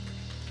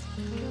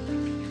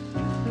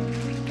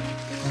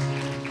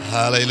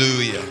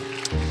Hallelujah.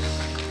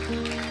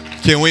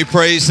 Can we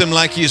praise him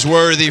like he's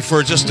worthy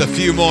for just a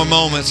few more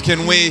moments?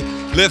 Can we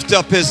lift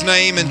up his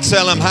name and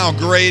tell him how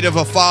great of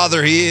a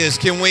Father he is?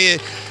 Can we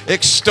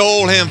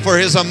extol him for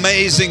his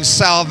amazing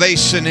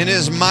salvation and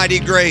his mighty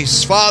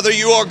grace? Father,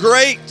 you are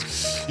great.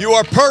 You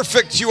are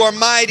perfect. You are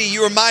mighty.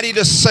 You are mighty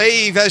to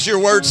save, as your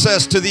word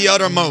says, to the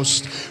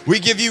uttermost. We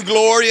give you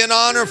glory and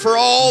honor for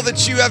all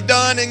that you have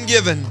done and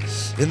given.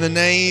 In the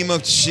name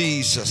of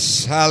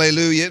Jesus.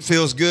 Hallelujah. It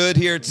feels good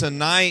here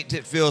tonight.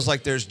 It feels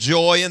like there's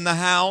joy in the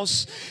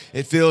house.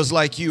 It feels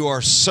like you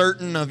are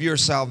certain of your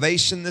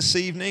salvation this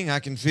evening. I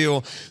can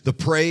feel the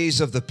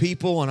praise of the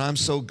people, and I'm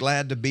so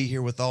glad to be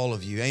here with all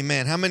of you.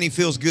 Amen. How many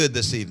feels good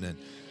this evening?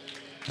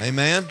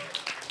 Amen.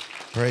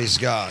 Praise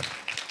God.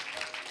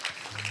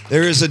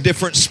 There is a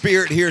different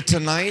spirit here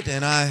tonight,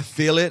 and I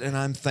feel it, and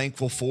I'm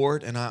thankful for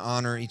it, and I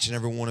honor each and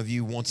every one of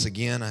you once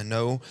again. I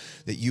know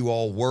that you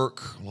all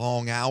work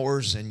long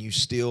hours, and you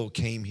still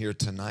came here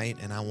tonight,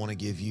 and I want to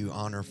give you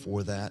honor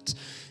for that.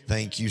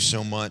 Thank you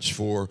so much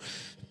for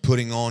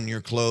putting on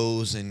your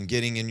clothes and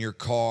getting in your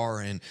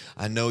car, and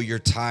I know you're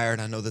tired.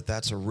 I know that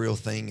that's a real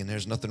thing, and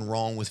there's nothing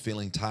wrong with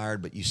feeling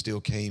tired, but you still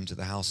came to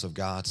the house of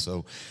God,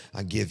 so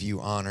I give you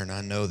honor, and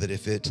I know that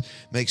if it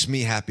makes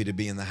me happy to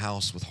be in the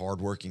house with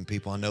hardworking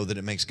people, I know that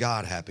it makes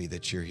God happy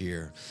that you're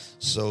here.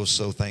 So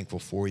thankful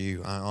for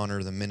you. I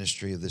honor the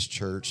ministry of this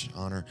church,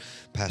 honor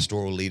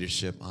pastoral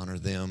leadership, honor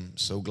them.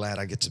 So glad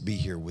I get to be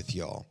here with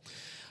y'all.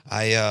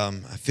 I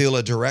feel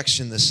a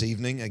direction this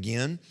evening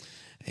again,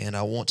 and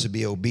I want to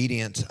be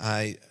obedient.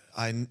 I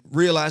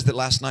realized that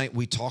last night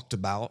we talked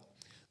about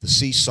the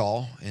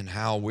seesaw and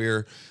how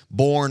we're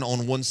born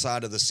on one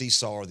side of the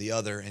seesaw or the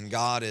other, and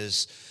God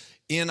is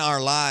in our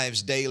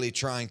lives daily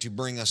trying to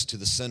bring us to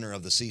the center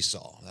of the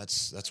seesaw.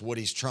 That's what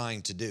he's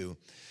trying to do.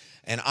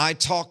 And I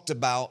talked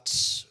about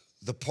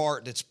the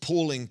part that's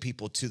pulling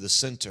people to the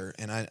center,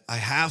 and I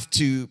have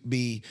to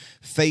be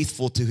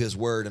faithful to his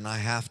word, and I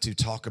have to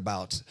talk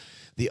about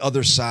the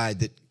other side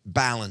that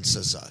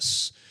balances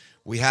us.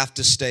 We have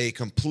to stay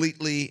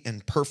completely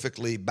and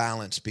perfectly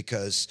balanced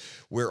because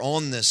we're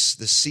on this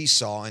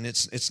seesaw, and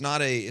it's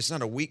not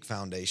a weak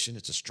foundation,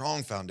 it's a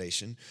strong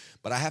foundation,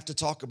 but I have to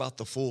talk about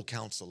the full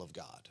counsel of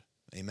God.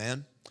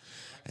 Amen?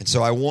 And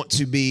so I want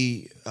to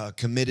be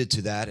committed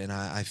to that, and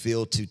I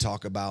feel to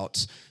talk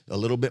about a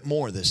little bit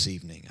more this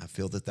evening. I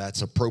feel that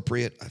that's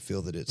appropriate. I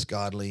feel that it's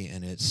godly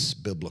and it's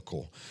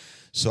biblical.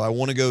 So I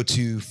want to go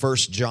to 1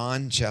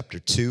 John chapter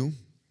 2.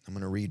 I'm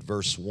going to read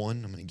verse 1.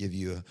 I'm going to give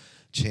you a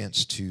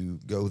chance to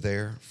go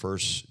there. 1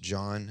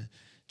 John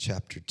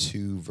chapter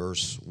 2,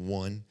 verse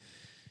 1.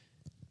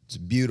 It's a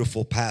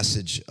beautiful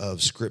passage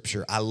of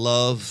Scripture. I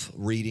love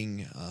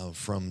reading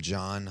from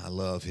John. I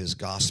love his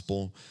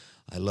gospel.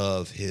 I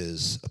love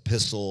his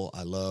epistle.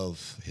 I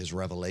love his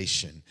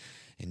revelation.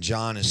 And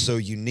John is so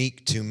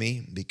unique to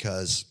me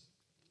because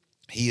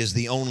he is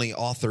the only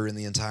author in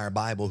the entire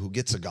Bible who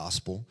gets a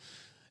gospel,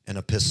 an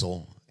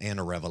epistle, and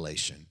a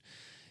revelation.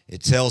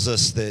 It tells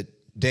us that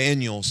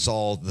Daniel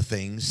saw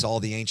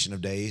the Ancient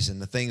of Days,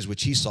 and the things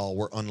which he saw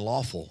were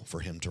unlawful for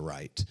him to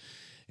write.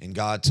 And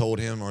God told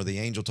him, or the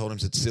angel told him,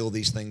 to seal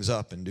these things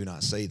up and do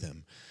not say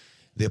them.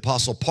 The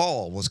Apostle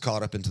Paul was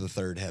caught up into the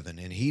third heaven,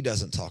 and he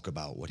doesn't talk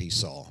about what he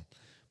saw,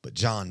 but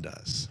John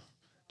does.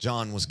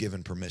 John was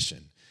given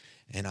permission.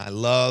 And I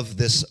love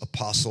this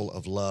apostle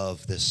of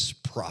love, this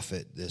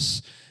prophet,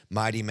 this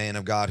mighty man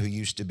of God who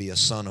used to be a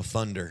son of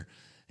thunder,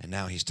 and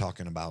now he's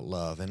talking about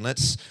love. And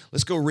let's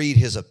go read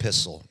his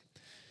epistle.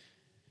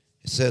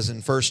 It says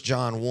in 1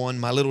 John 1,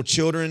 "My little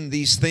children,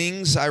 these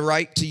things I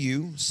write to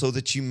you so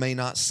that you may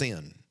not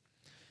sin.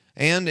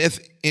 And if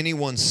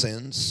anyone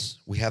sins,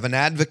 we have an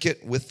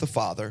advocate with the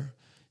Father,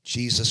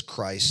 Jesus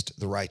Christ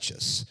the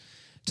righteous."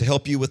 To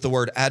help you with the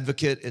word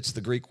advocate, it's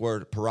the Greek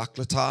word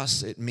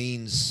parakletos. It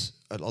means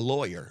a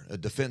lawyer, a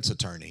defense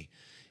attorney.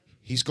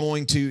 He's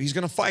going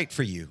to fight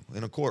for you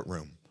in a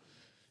courtroom.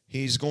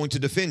 He's going to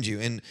defend you.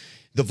 And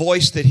the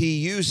voice that he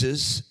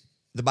uses,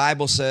 the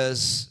Bible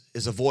says,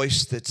 is a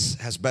voice that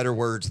has better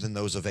words than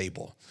those of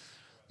Abel.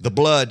 The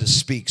blood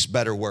speaks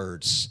better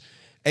words.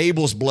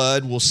 Abel's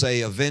blood will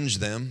say, avenge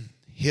them.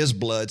 His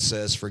blood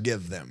says,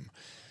 forgive them.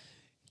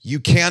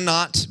 You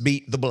cannot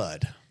beat the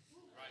blood.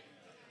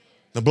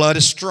 The blood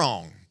is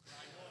strong.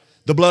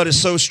 The blood is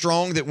so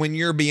strong that when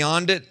you're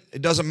beyond it,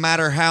 it doesn't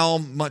matter how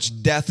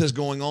much death is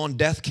going on,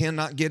 death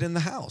cannot get in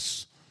the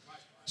house.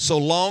 So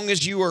long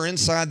as you are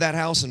inside that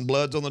house and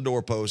blood's on the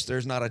doorpost,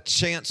 there's not a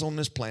chance on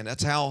this planet.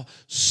 That's how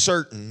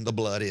certain the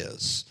blood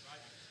is.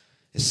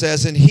 It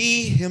says, and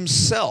he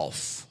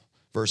himself,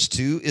 verse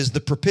 2, is the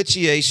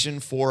propitiation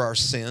for our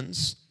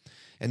sins,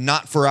 and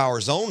not for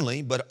ours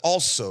only, but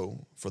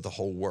also for the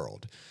whole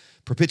world.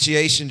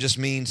 Propitiation just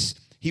means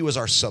he was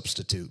our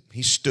substitute.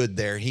 He stood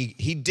there.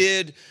 He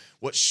did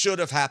what should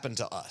have happened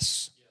to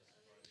us.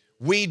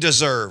 We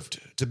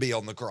deserved to be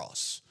on the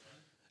cross,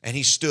 and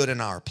he stood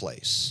in our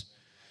place.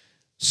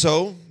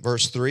 So,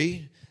 verse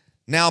 3,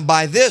 now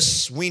by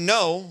this we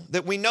know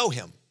that we know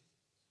him,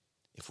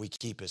 if we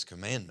keep his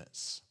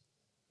commandments.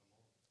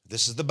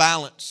 This is the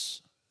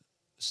balance.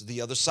 This is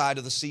the other side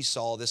of the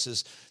seesaw. This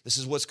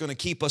is what's going to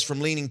keep us from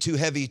leaning too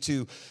heavy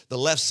to the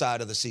left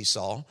side of the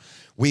seesaw.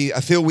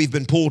 I feel we've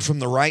been pulled from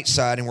the right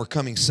side and we're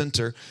coming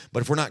center,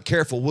 but if we're not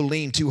careful, we'll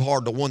lean too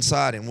hard to one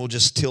side and we'll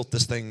just tilt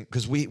this thing,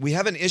 because we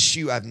have an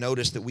issue I've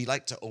noticed that we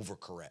like to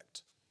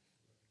overcorrect.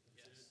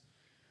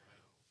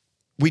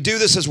 We do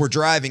this as we're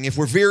driving. If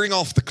we're veering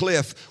off the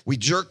cliff, we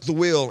jerk the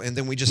wheel and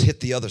then we just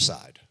hit the other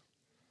side.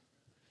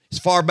 It's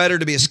far better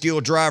to be a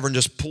skilled driver and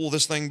just pull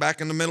this thing back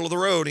in the middle of the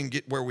road and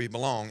get where we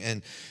belong.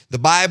 And the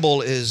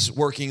Bible is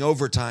working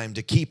overtime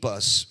to keep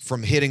us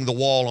from hitting the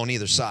wall on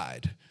either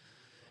side.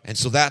 And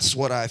so that's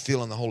what I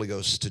feel in the Holy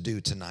Ghost to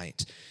do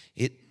tonight.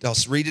 I'll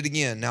read it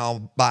again.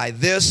 Now, by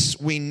this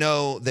we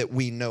know that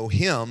we know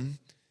him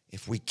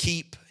if we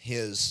keep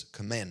his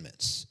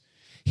commandments.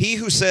 He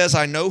who says,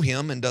 I know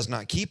him, and does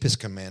not keep his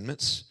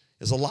commandments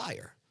is a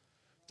liar.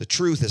 The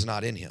truth is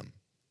not in him.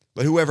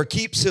 But whoever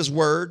keeps his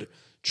word,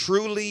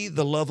 truly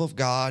the love of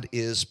God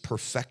is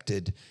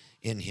perfected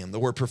in him. The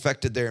word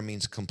perfected there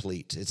means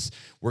complete.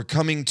 We're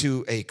coming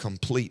to a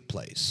complete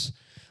place.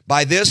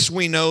 By this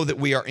we know that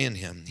we are in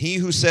him. He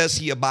who says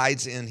he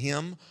abides in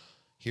him,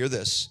 hear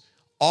this,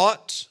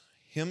 ought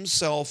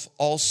himself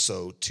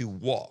also to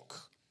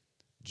walk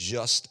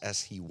just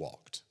as he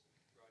walked.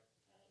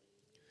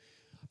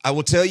 I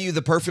will tell you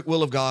the perfect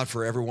will of God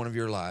for every one of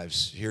your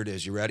lives. Here it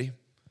is. You ready?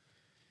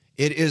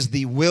 It is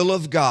the will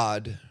of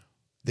God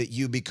that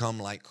you become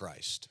like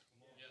Christ.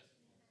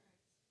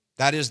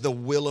 That is the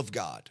will of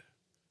God.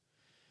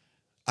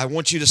 I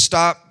want you to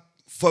stop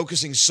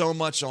focusing so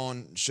much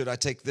on, should I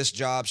take this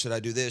job? Should I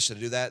do this? Should I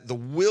do that? The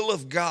will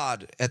of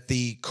God at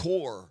the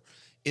core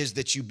is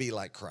that you be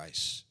like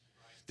Christ.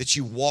 That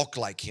you walk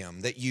like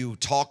him, that you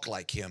talk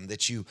like him,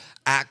 that you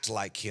act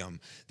like him,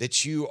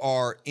 that you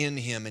are in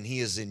him and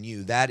he is in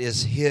you. That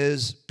is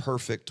his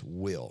perfect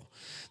will.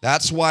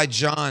 That's why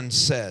John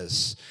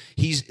says,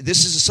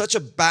 this is such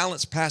a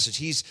balanced passage.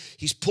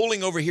 He's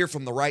pulling over here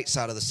from the right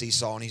side of the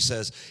seesaw, and he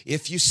says,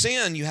 if you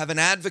sin, you have an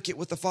advocate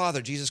with the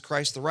Father, Jesus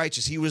Christ the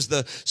righteous. He was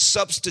the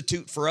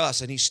substitute for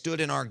us, and he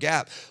stood in our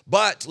gap.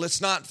 But let's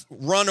not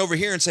run over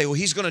here and say, well,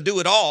 he's going to do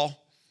it all.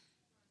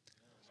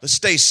 Let's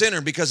stay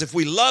centered, because if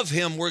we love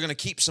him, we're going to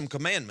keep some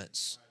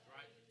commandments.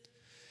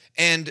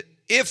 And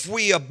if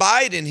we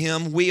abide in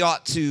him, we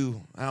ought to,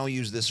 I'll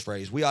use this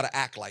phrase, we ought to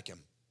act like him.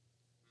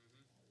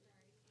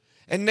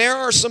 And there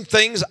are some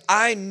things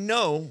I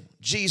know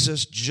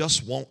Jesus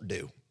just won't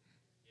do.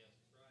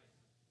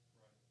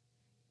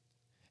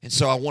 And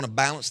so I want to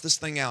balance this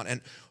thing out. And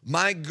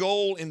my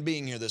goal in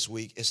being here this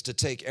week is to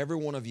take every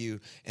one of you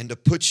and to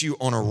put you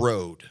on a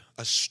road,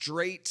 a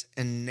straight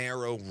and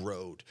narrow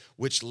road,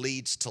 which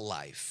leads to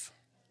life.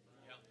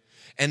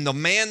 And the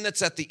man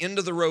that's at the end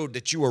of the road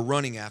that you are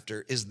running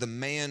after is the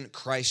man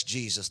Christ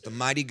Jesus, the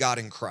mighty God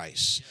in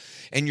Christ.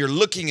 And you're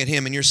looking at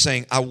him and you're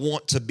saying, I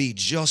want to be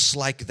just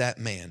like that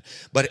man.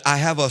 But I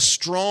have a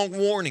strong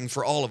warning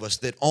for all of us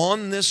that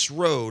on this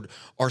road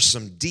are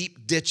some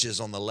deep ditches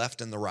on the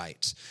left and the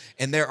right.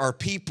 And there are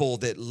people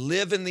that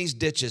live in these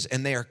ditches,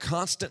 and they are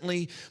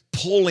constantly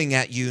pulling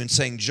at you and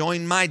saying,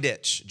 join my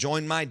ditch,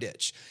 join my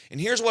ditch.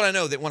 And here's what I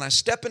know, that when I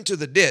step into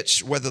the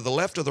ditch, whether the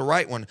left or the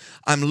right one,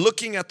 I'm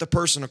looking at the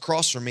person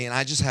across from me and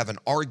I just have an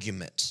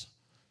argument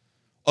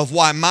of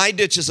why my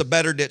ditch is a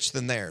better ditch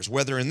than theirs,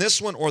 whether in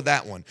this one or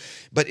that one.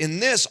 But in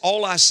this,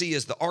 all I see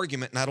is the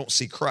argument and I don't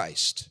see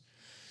Christ.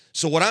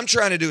 So what I'm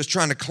trying to do is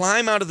trying to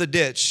climb out of the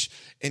ditch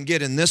and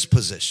get in this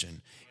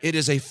position. It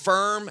is a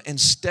firm and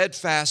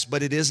steadfast,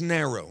 but it is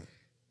narrow.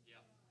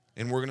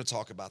 And we're going to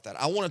talk about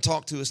that. I want to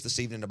talk to us this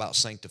evening about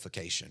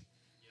sanctification.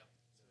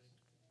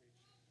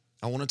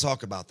 I want to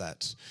talk about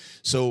that.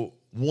 So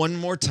one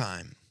more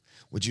time,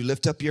 would you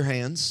lift up your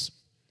hands?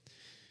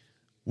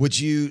 Would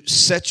you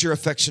set your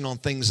affection on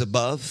things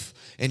above?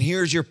 And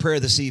here's your prayer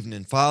this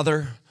evening.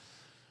 Father,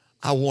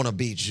 I want to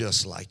be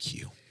just like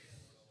you.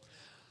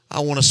 I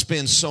want to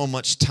spend so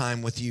much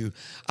time with you.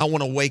 I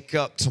want to wake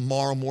up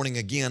tomorrow morning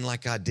again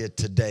like I did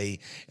today,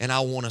 and I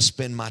want to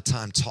spend my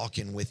time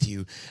talking with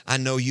you. I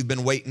know you've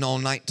been waiting all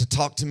night to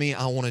talk to me.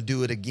 I want to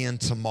do it again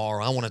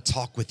tomorrow. I want to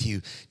talk with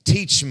you.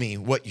 Teach me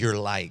what you're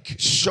like.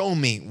 Show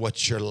me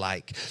what you're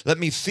like. Let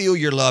me feel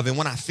your love, and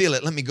when I feel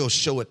it, let me go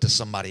show it to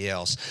somebody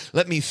else.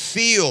 Let me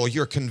feel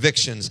your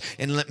convictions,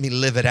 and let me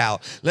live it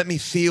out. Let me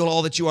feel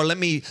all that you are. Let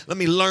me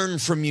learn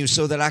from you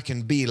so that I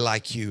can be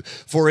like you.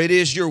 For it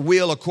is your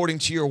will, according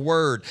to your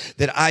word,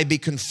 that I be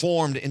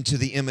conformed into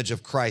the image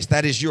of Christ.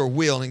 That is your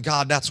will. And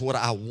God, that's what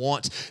I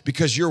want,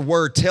 because your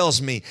word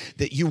tells me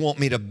that you want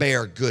me to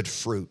bear good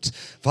fruit.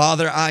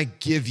 Father, I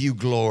give you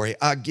glory.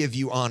 I give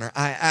you honor.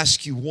 I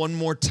ask you one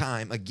more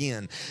time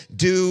again,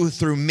 do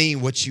through me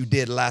what you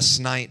did last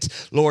night.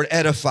 Lord,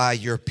 edify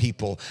your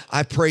people.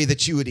 I pray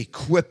that you would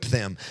equip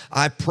them.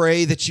 I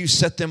pray that you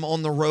set them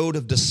on the road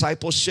of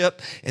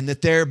discipleship, and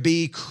that there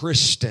be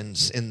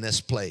Christians in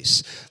this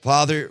place.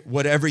 Father,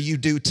 whatever you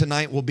do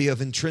tonight will be of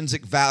intrinsic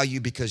value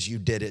because you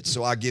did it.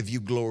 So I give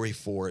you glory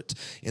for it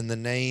in the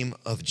name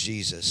of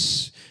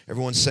Jesus.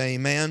 Everyone say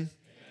amen.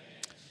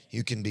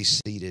 You can be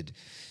seated.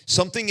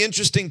 Something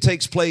interesting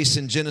takes place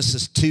in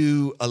Genesis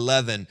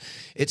 2:11.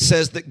 It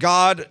says that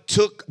God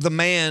took the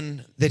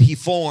man that he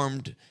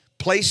formed,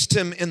 placed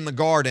him in the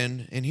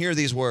garden, and hear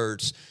these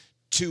words,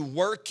 to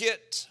work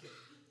it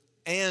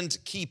and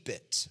keep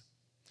it.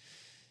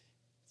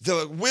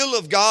 The will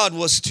of God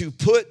was to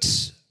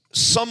put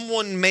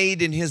someone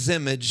made in his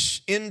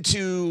image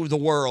into the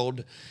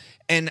world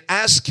and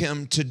ask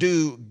him to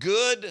do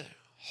good,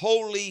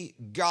 holy,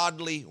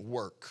 godly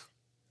work.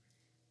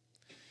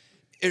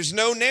 There's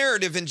no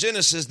narrative in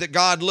Genesis that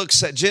God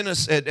looks at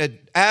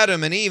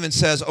Adam and Eve and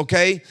says,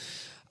 okay,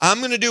 I'm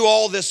going to do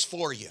all this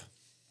for you.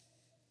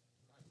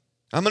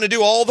 I'm going to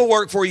do all the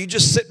work for you.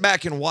 Just sit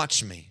back and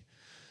watch me.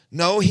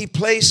 No, he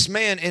placed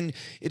man, and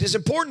it is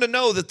important to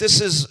know that this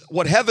is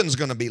what heaven's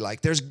going to be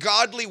like. There's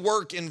godly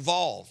work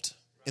involved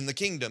in the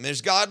kingdom.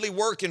 There's godly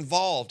work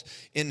involved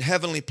in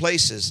heavenly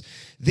places.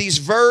 These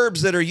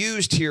verbs that are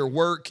used here,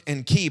 work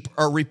and keep,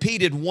 are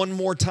repeated one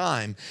more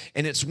time,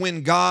 and it's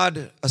when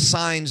God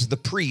assigns the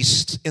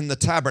priest in the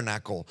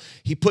tabernacle.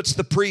 He puts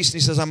the priest, and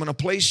he says, I'm going to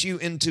place you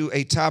into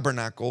a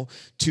tabernacle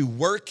to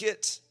work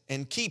it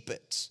and keep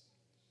it.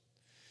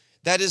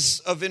 That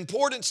is of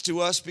importance to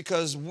us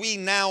because we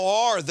now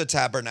are the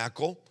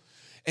tabernacle,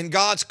 and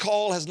God's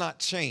call has not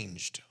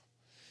changed.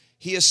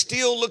 He is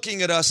still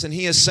looking at us and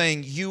he is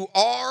saying, you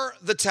are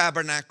the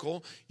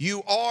tabernacle,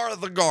 you are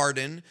the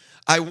garden.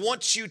 I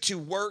want you to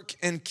work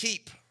and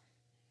keep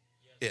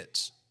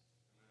it.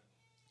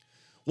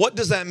 What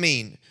does that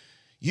mean?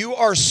 You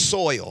are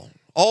soil.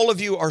 All of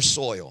you are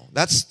soil.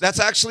 That's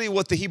actually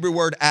what the Hebrew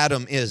word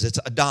Adam is. It's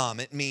Adam.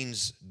 It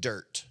means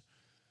dirt.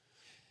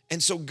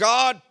 And so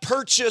God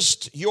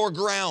purchased your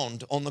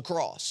ground on the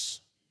cross.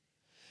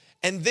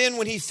 And then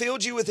when he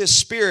filled you with his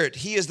spirit,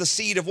 he is the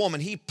seed of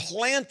woman. He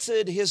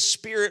planted his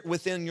spirit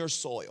within your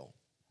soil.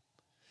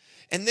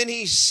 And then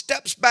he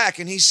steps back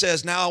and he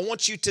says, now I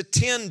want you to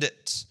tend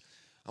it.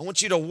 I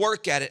want you to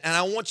work at it, and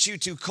I want you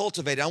to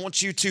cultivate it. I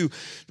want you to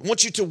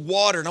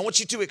water it. I want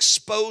you to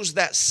expose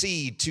that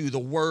seed to the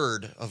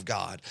Word of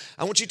God.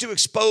 I want you to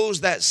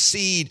expose that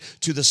seed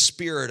to the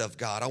Spirit of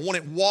God. I want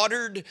it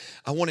watered.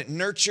 I want it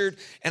nurtured.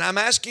 And I'm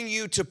asking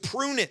you to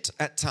prune it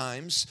at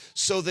times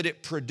so that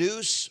it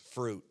produce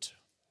fruit.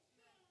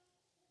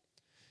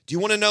 Do you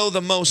want to know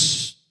the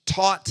most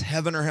taught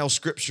heaven or hell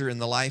scripture in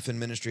the life and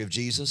ministry of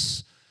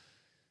Jesus?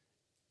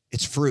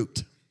 It's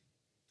fruit.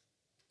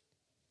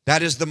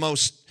 That is the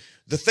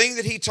thing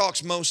that he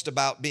talks most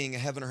about being a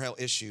heaven or hell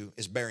issue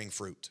is bearing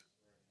fruit.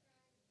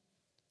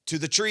 To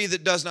the tree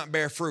that does not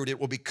bear fruit, it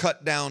will be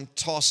cut down,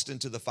 tossed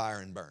into the fire,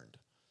 and burned.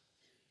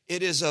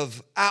 It is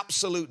of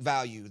absolute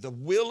value. The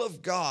will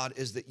of God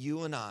is that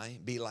you and I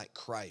be like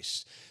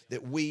Christ,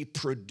 that we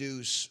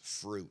produce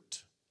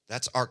fruit.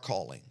 That's our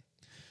calling.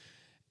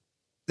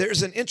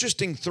 There's an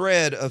interesting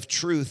thread of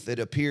truth that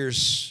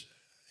appears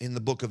in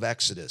the book of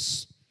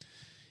Exodus.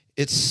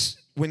 It's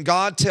when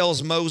God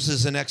tells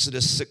Moses in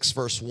Exodus 6,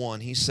 verse 1,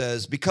 he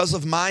says, because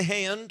of my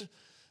hand,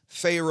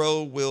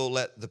 Pharaoh will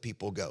let the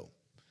people go.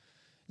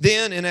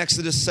 Then in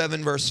Exodus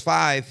 7, verse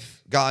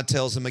 5, God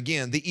tells him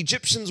again, the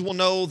Egyptians will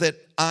know that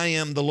I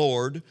am the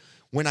Lord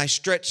when I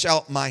stretch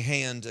out my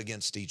hand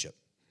against Egypt.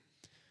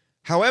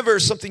 However,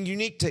 something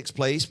unique takes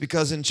place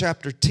because in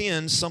chapter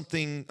 10,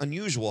 something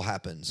unusual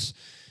happens.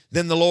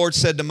 Then the Lord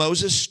said to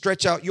Moses,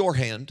 stretch out your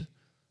hand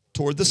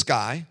toward the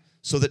sky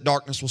so that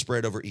darkness will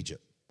spread over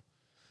Egypt.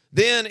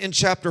 Then in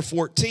chapter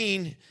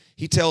 14,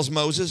 he tells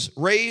Moses,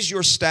 raise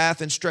your staff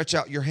and stretch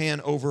out your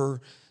hand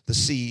over the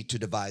sea to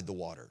divide the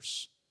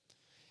waters.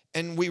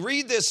 And we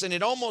read this and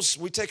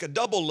we take a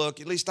double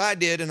look, at least I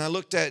did, and I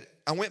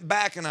went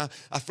back and I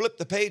flipped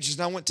the pages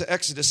and I went to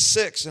Exodus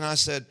 6 and I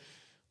said,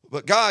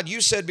 but God,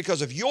 you said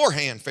because of your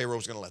hand, Pharaoh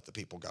was going to let the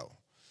people go.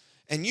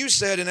 And you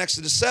said in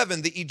Exodus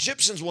 7, the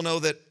Egyptians will know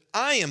that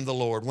I am the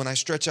Lord when I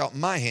stretch out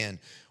my hand.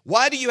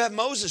 Why do you have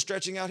Moses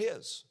stretching out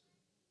his?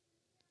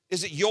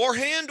 Is it your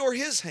hand or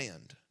his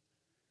hand?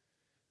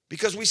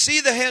 Because we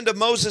see the hand of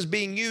Moses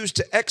being used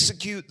to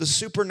execute the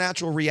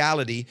supernatural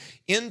reality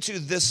into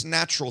this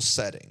natural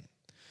setting.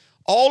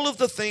 All of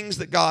the things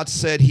that God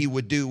said he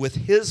would do with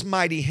his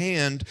mighty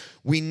hand,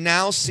 we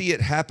now see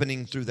it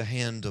happening through the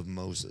hand of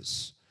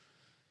Moses.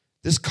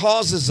 This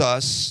causes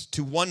us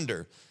to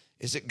wonder,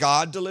 is it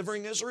God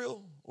delivering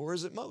Israel or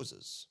is it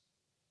Moses?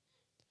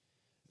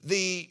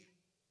 The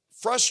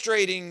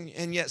frustrating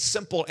and yet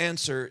simple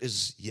answer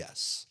is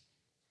yes.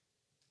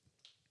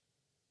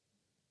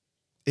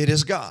 It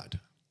is God.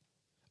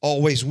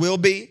 Always will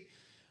be.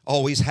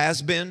 Always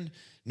has been.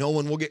 No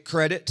one will get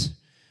credit.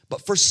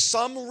 But for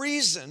some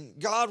reason,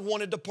 God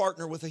wanted to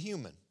partner with a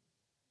human.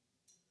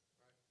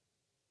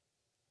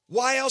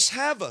 Why else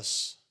have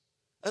us?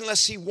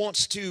 Unless he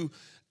wants to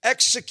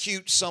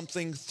execute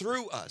something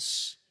through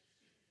us.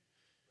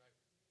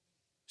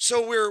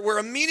 So we're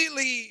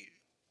immediately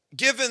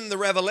given the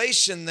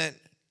revelation that,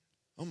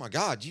 oh my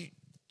God,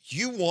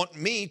 you want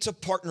me to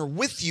partner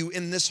with you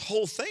in this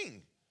whole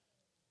thing.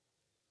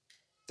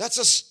 That's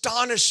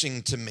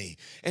astonishing to me.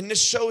 And this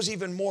shows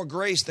even more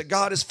grace that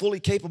God is fully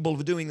capable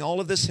of doing all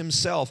of this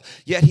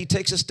himself. Yet he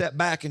takes a step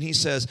back and he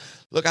says,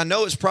 look, I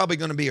know it's probably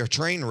going to be a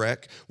train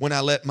wreck when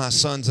I let my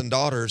sons and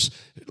daughters,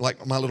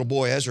 like my little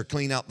boy Ezra,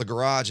 clean out the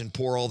garage and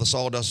pour all the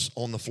sawdust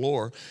on the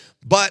floor.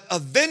 But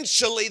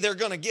eventually they're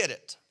going to get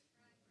it.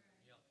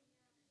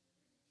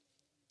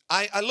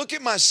 I look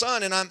at my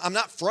son and I'm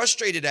not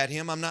frustrated at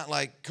him. I'm not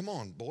like, come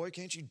on, boy,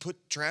 can't you put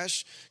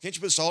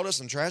sawdust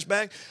in the trash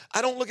bag?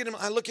 I don't look at him.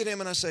 I look at him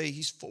and I say,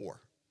 he's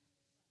 4.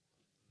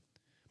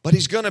 But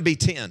he's going to be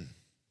 10.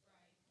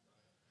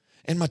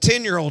 And my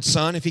 10-year-old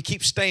son, if he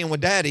keeps staying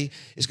with daddy,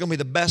 is going to be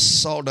the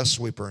best sawdust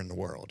sweeper in the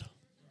world.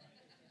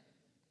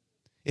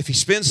 If he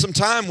spends some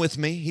time with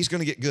me, he's going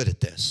to get good at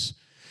this.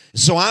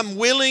 So I'm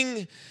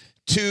willing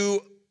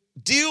to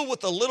deal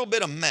with a little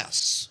bit of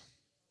mess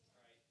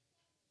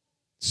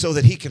so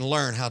that he can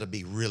learn how to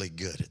be really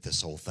good at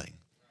this whole thing.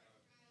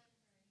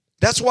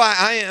 That's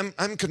why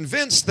I'm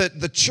convinced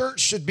that the church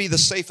should be the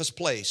safest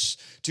place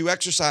to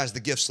exercise the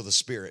gifts of the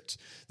Spirit.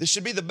 This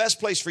should be the best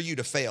place for you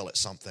to fail at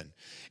something.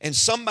 And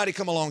somebody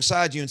come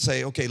alongside you and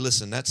say, okay,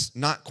 listen, that's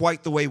not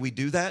quite the way we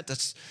do that.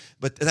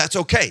 But that's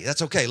okay.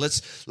 That's okay.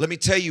 Let me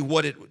tell you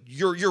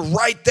you're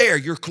right there.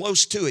 You're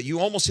close to it. You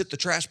almost hit the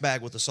trash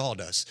bag with the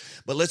sawdust.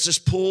 But let's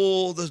just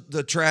pull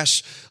the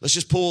trash, let's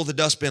just pull the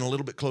dustbin a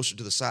little bit closer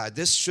to the side.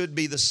 This should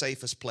be the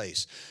safest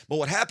place. But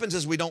what happens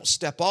is we don't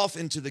step off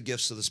into the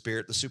gifts of the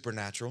Spirit, the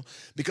supernatural,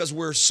 because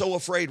we're so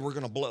afraid we're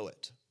going to blow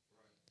it.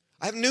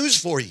 I have news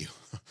for you.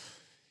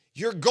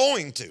 You're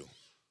going to.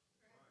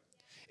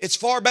 It's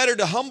far better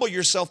to humble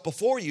yourself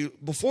before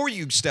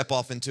you step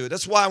off into it.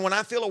 That's why when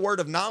I feel a word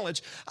of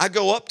knowledge, I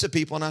go up to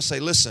people and I say,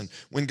 listen,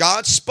 when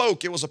God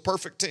spoke, it was a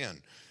perfect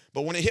 10.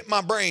 But when it hit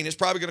my brain, it's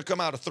probably going to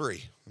come out a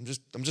 3.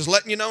 I'm just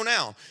letting you know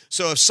now.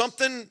 So if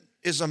something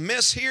is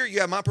amiss here, you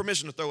have my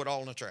permission to throw it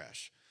all in the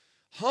trash.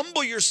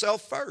 Humble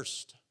yourself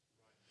first.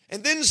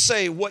 And then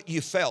say what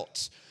you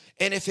felt.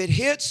 And if it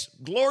hits,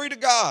 glory to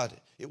God.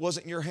 It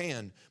wasn't your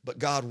hand, but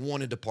God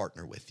wanted to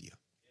partner with you.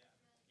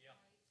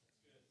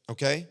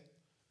 Okay?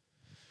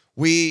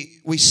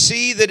 We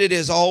see that it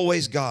is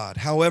always God.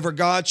 However,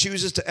 God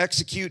chooses to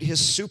execute his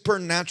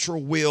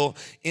supernatural will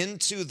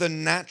into the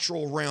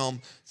natural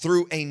realm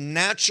through a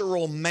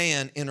natural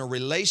man in a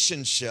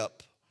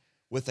relationship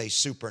with a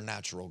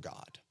supernatural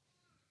God.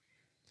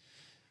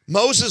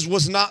 Moses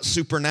was not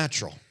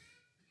supernatural.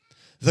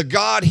 The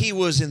God he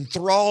was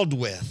enthralled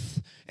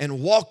with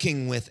and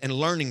walking with and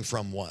learning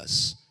from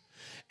was.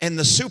 And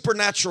the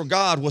supernatural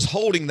God was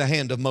holding the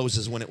hand of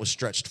Moses when it was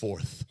stretched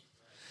forth.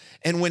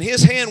 And when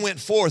his hand went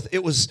forth,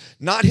 it was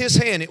not his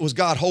hand, it was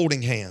God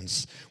holding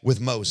hands with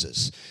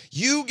Moses.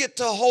 You get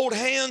to hold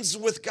hands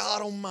with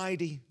God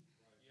Almighty.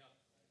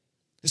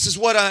 This is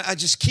what I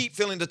just keep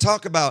feeling to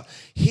talk about.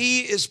 He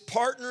is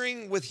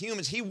partnering with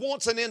humans. He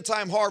wants an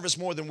end-time harvest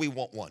more than we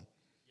want one.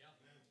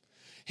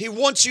 He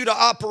wants you to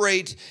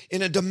operate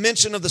in a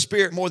dimension of the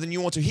Spirit more than you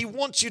want to. He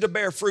wants you to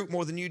bear fruit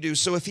more than you do.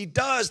 So if he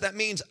does, that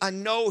means I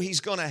know he's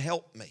going to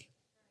help me.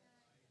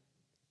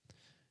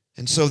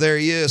 And so there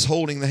he is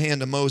holding the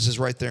hand of Moses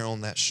right there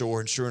on that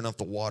shore. And sure enough,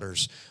 the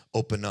waters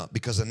open up.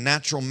 Because a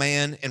natural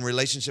man in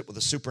relationship with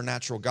a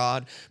supernatural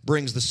God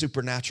brings the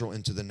supernatural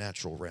into the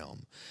natural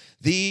realm.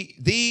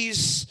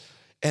 These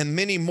and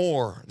many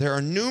more, there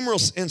are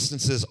numerous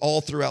instances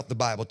all throughout the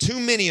Bible, too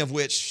many of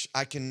which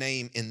I can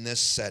name in this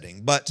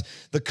setting. But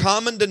the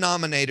common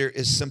denominator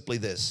is simply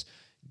this.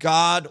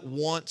 God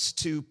wants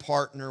to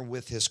partner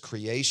with his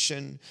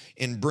creation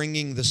in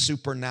bringing the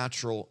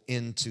supernatural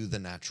into the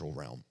natural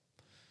realm.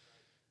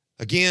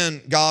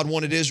 Again, God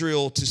wanted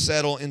Israel to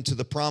settle into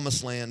the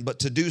promised land, but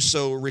to do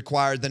so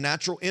required the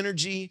natural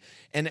energy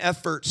and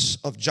efforts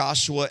of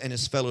Joshua and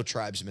his fellow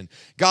tribesmen.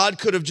 God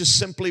could have just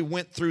simply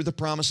went through the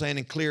promised land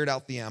and cleared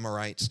out the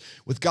Amorites.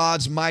 With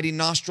God's mighty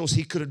nostrils,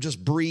 he could have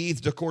just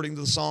breathed according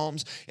to the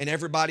Psalms, and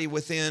everybody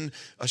within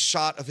a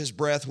shot of his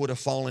breath would have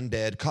fallen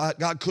dead.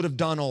 God could have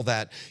done all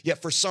that.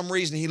 Yet for some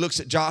reason, he looks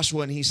at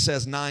Joshua and he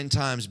says 9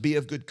 times, be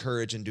of good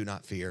courage and do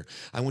not fear.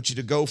 I want you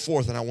to go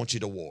forth and I want you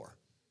to war.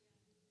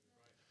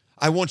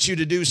 I want you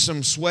to do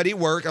some sweaty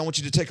work. I want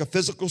you to take a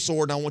physical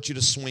sword and I want you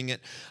to swing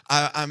it.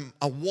 I'm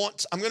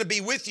going to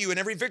be with you, and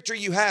every victory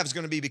you have is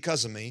going to be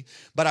because of me,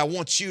 but I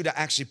want you to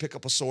actually pick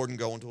up a sword and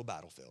go into a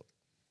battlefield.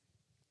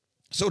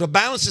 So to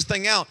balance this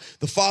thing out,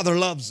 the Father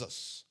loves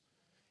us.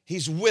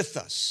 He's with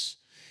us.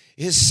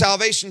 His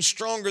salvation's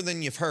stronger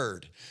than you've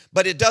heard,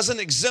 but it doesn't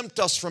exempt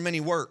us from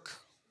any work.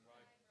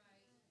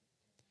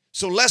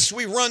 So lest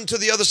we run to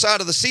the other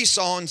side of the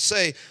seesaw and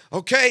say,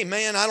 okay,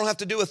 man, I don't have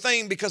to do a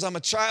thing because I'm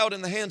a child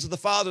in the hands of the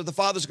Father. The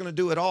Father's going to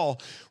do it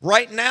all.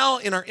 Right now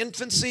in our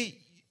infancy,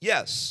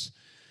 yes,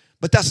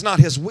 but that's not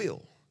his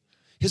will.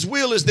 His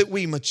will is that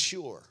we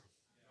mature.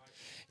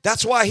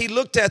 That's why he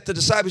looked at the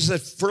disciples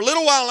and said, for a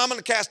little while, I'm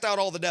going to cast out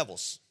all the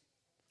devils.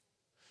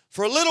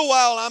 For a little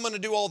while, I'm going to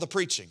do all the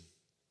preaching.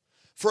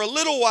 For a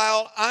little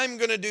while, I'm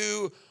going to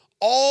do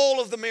all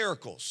of the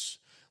miracles.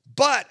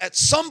 But at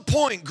some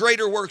point,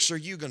 greater works are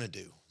you going to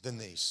do than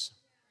these.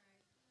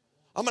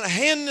 I'm going to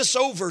hand this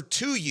over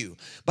to you,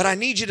 but I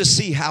need you to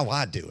see how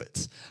I do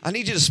it. I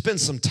need you to spend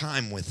some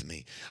time with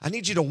me. I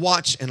need you to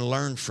watch and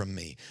learn from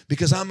me,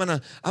 because I'm going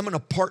to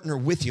partner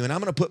with you, and I'm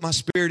going to put my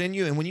Spirit in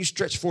you. And when you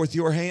stretch forth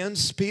your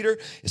hands, Peter,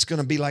 it's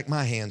going to be like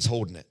my hands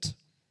holding it.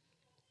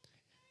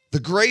 The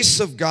grace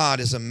of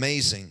God is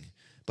amazing,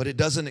 but it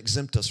doesn't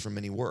exempt us from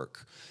any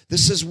work.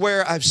 This is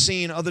where I've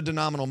seen other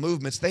denominational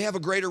movements. They have a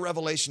greater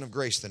revelation of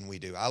grace than we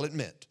do, I'll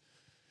admit.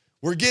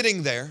 We're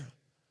getting there.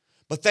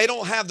 But they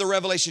don't have the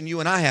revelation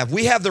you and I have.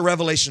 We have the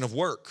revelation of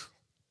work.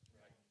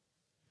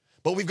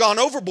 But we've gone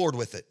overboard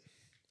with it.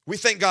 We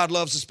think God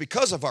loves us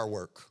because of our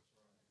work.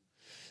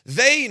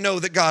 They know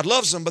that God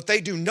loves them, but they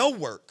do no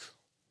work.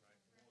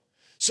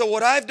 So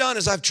what I've done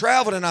is I've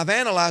traveled and I've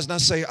analyzed, and I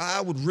say,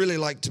 I would really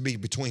like to be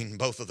between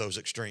both of those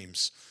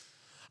extremes.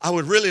 I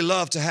would really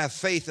love to have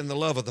faith in the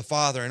love of the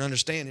Father and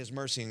understand His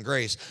mercy and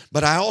grace.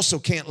 But I also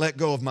can't let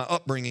go of my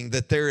upbringing,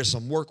 that there is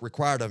some work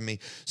required of me.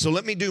 So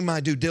let me do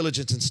my due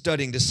diligence in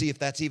studying to see if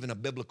that's even a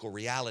biblical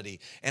reality.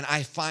 And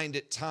I find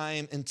it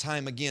time and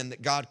time again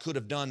that God could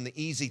have done the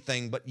easy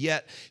thing, but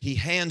yet He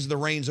hands the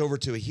reins over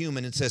to a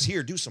human and says,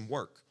 here, do some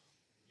work.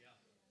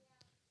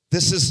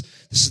 This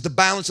is the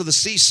balance of the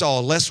seesaw,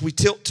 lest we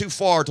tilt too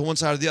far to one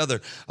side or the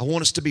other. I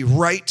want us to be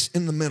right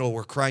in the middle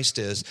where Christ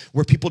is,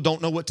 where people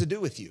don't know what to do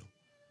with you.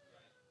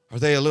 Are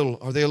they a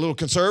little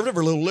conservative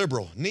or a little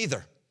liberal?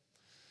 Neither.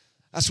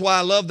 That's why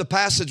I love the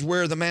passage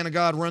where the man of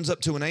God runs up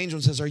to an angel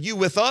and says, are you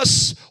with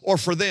us or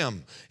for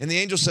them? And the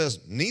angel says,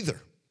 neither.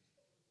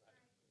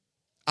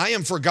 I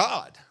am for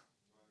God.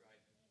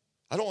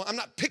 I'm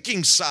not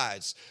picking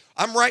sides.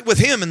 I'm right with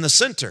Him in the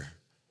center.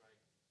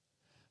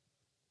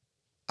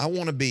 I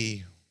want to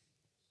be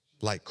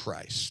like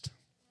Christ.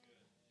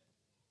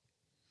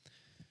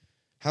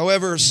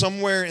 However,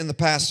 somewhere in the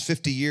past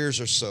 50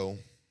 years or so,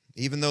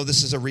 even though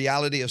this is a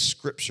reality of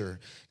Scripture,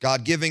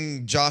 God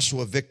giving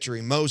Joshua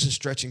victory, Moses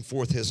stretching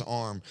forth his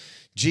arm,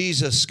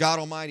 Jesus, God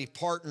Almighty,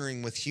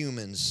 partnering with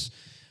humans,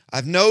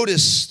 I've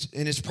noticed,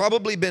 and it's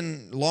probably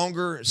been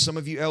longer, some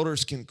of you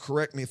elders can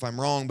correct me if I'm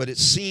wrong, but it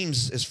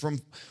seems, as from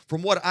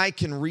what I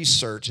can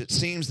research, it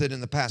seems that in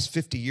the past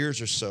 50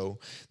 years or so,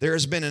 there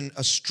has been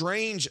a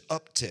strange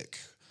uptick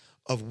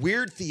of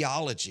weird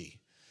theology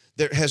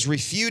that has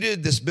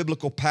refuted this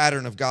biblical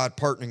pattern of God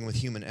partnering with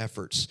human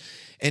efforts.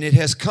 And it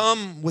has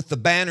come with the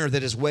banner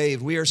that is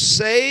waved, we are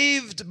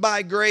saved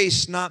by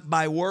grace, not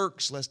by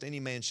works, lest any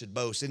man should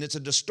boast. And it's a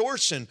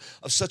distortion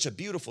of such a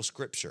beautiful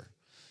Scripture.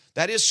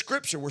 That is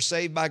Scripture. We're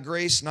saved by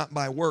grace, not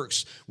by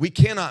works. We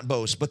cannot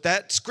boast. But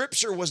that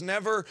Scripture was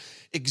never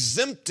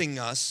exempting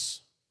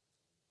us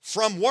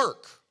from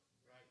work.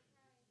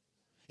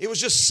 It was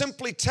just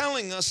simply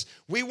telling us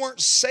we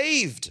weren't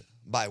saved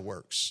by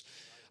works.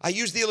 I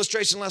used the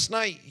illustration last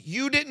night.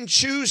 You didn't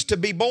choose to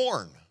be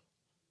born.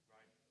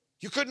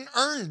 You couldn't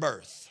earn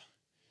birth.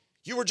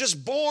 You were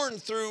just born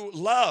through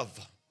love.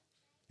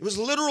 It was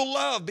literal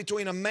love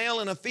between a male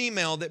and a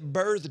female that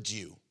birthed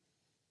you.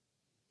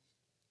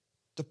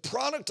 The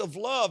product of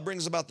love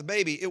brings about the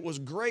baby. It was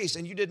grace,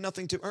 and you did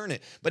nothing to earn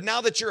it. But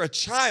now that you're a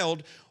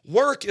child,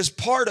 work is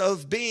part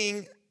of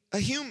being a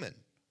human.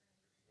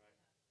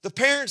 The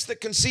parents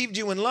that conceived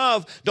you in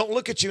love don't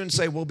look at you and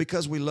say, well,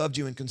 because we loved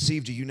you and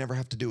conceived you, you never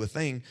have to do a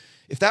thing.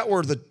 If that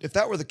were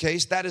the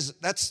case,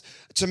 that's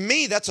to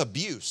me, that's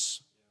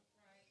abuse.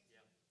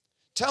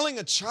 Telling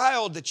a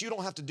child that you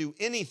don't have to do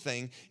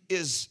anything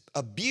is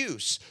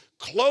abuse,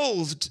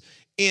 clothed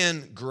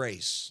in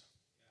grace.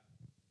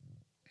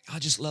 I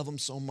just love them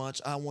so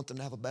much. I want them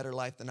to have a better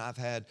life than I've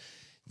had.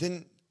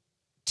 Then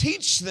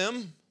teach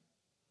them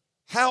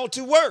how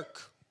to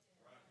work.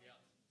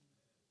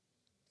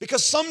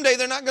 Because someday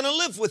they're not going to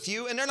live with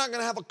you and they're not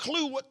going to have a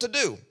clue what to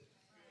do.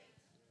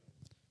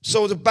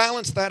 So to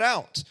balance that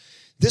out,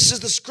 this is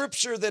the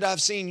Scripture that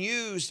I've seen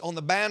used on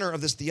the banner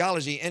of this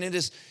theology. And it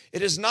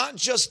is not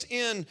just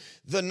in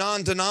the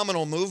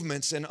non-denominational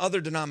movements and other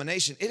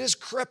denominations. It has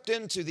crept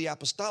into the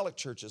Apostolic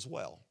Church as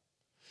well.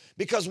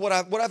 Because what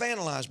I've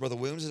analyzed, Brother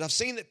Williams, is I've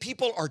seen that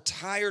people are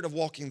tired of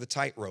walking the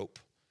tightrope.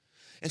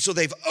 And so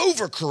they've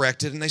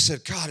overcorrected and they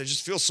said, God, it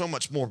just feels so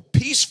much more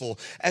peaceful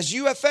as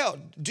you have felt.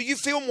 Do you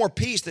feel more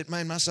peace that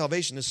my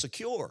salvation is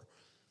secure?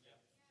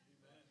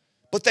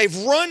 But they've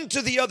run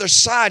to the other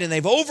side and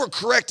they've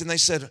overcorrected and they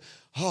said,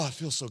 oh, I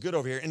feel so good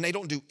over here. And they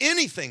don't do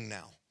anything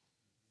now.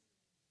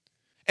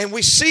 And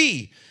we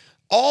see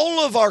all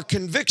of our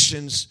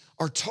convictions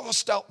are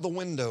tossed out the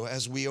window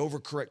as we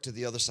overcorrect to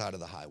the other side of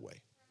the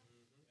highway.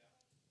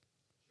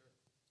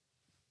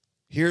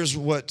 Here's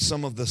what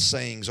some of the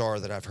sayings are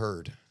that I've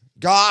heard.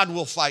 God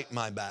will fight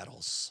my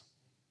battles.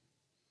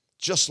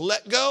 Just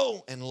let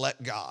go and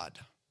let God.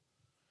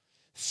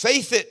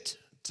 Faith it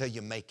till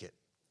you make it.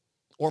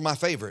 Or my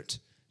favorite,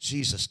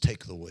 Jesus,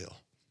 take the wheel.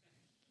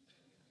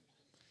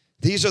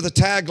 These are the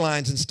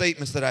taglines and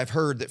statements that I've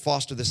heard that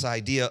foster this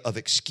idea of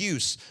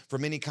excuse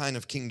from any kind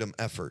of kingdom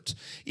effort.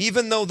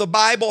 Even though the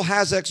Bible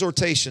has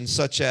exhortations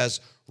such as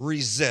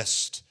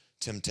resist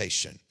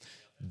temptation,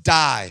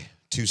 die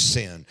to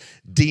sin,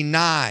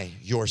 deny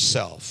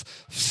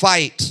yourself,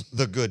 fight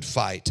the good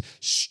fight,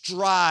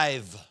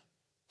 strive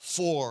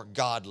for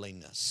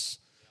godliness.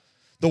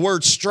 The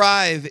word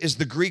strive is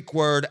the Greek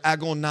word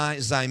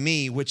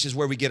agonizemi, which is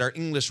where we get our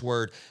English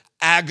word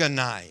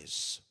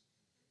agonize.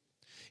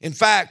 In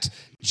fact,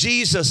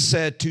 Jesus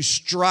said to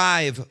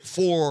strive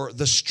for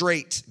the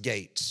straight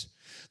gate.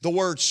 The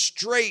word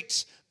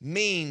straight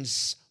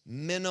means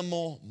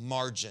minimal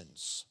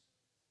margins.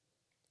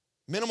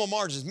 Minimal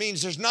margins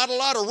means there's not a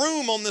lot of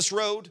room on this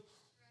road.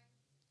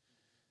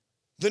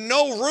 The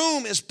no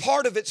room is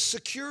part of its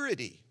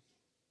security.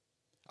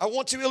 I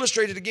want to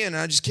illustrate it again, and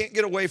I just can't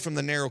get away from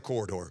the narrow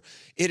corridor.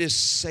 It is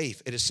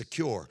safe. It is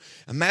secure.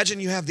 Imagine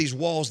you have these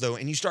walls, though,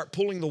 and you start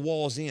pulling the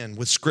walls in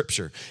with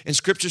Scripture. And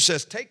Scripture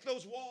says, take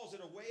those walls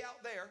that are way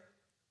out there,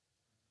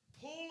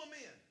 pull them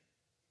in.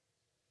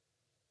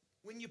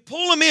 When you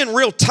pull them in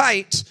real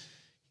tight,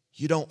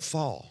 you don't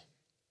fall.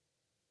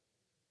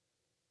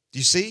 Do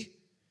you see?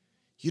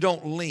 You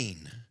don't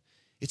lean.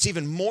 It's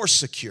even more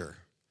secure.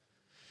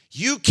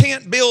 You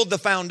can't build the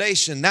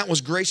foundation. That was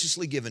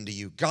graciously given to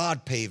you.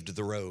 God paved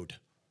the road.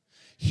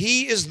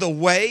 He is the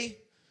way,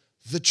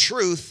 the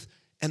truth,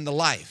 and the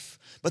life.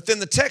 But then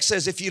the text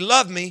says, if you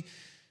love me,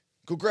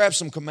 go grab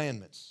some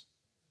commandments.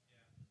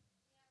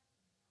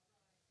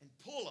 And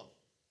pull them.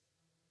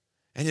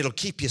 And it'll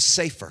keep you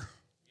safer.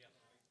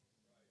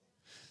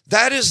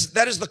 That is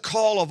the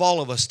call of all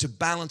of us to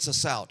balance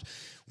us out.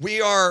 We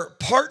are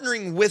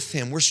partnering with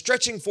Him. We're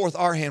stretching forth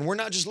our hand. We're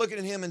not just looking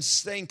at Him and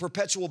saying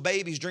perpetual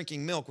babies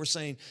drinking milk. We're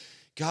saying,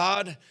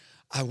 God,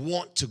 I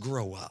want to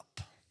grow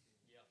up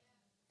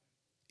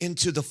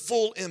into the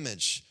full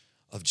image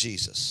of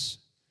Jesus.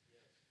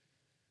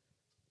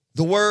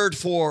 The word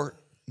for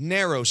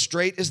narrow,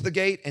 straight is the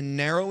gate and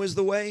narrow is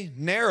the way.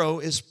 Narrow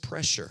is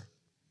pressure.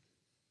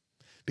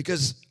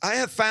 Because I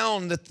have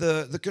found that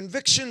the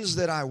convictions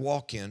that I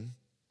walk in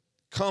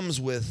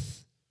comes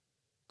with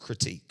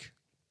critique.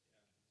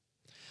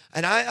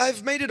 And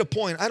I've made it a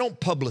point, I don't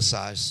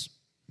publicize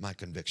my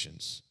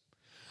convictions.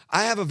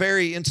 I have a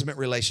very intimate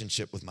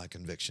relationship with my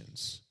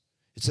convictions.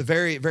 It's a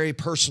very, very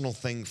personal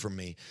thing for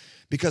me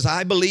because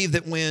I believe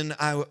that when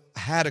I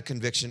had a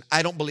conviction,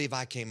 I don't believe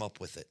I came up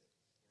with it.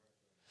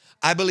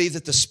 I believe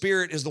that the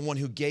Spirit is the one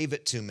who gave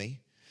it to me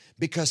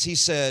because He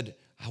said,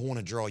 I want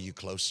to draw you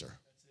closer.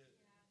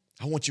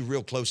 I want you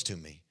real close to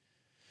me.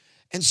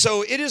 And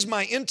so it is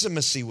my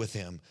intimacy with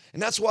Him.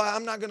 And that's why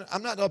I'm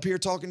not up here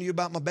talking to you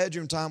about my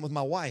bedroom time with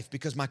my wife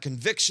because my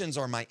convictions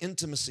are my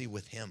intimacy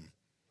with Him.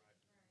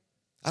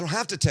 I don't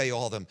have to tell you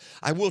all of them.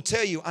 I will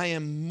tell you I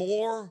am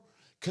more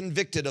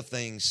convicted of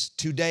things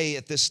today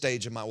at this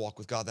stage of my walk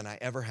with God than I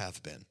ever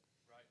have been.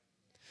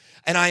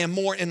 And I am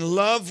more in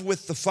love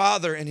with the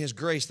Father and His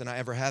grace than I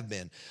ever have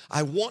been.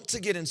 I want to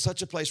get in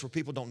such a place where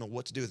people don't know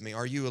what to do with me.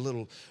 Are you a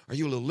little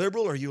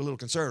liberal or are you a little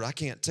conservative? I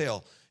can't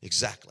tell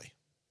exactly.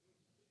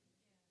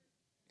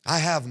 I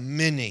have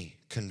many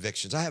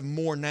convictions. I have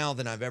more now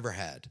than I've ever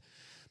had.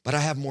 But I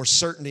have more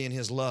certainty in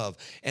His love.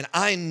 And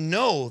I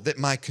know that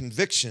my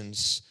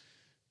convictions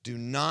do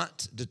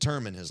not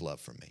determine His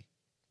love for me.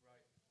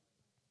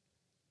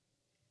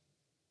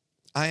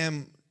 I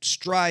am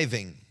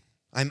striving.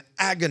 I'm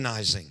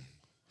agonizing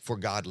for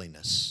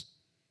godliness.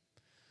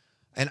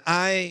 And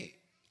I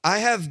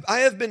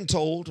have been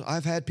told,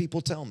 I've had people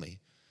tell me,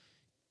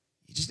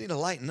 you just need to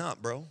lighten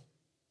up, bro.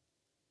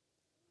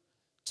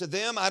 To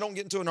them, I don't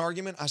get into an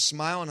argument. I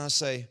smile and I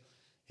say,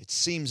 it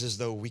seems as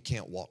though we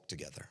can't walk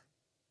together.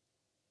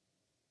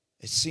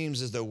 It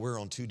seems as though we're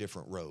on two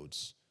different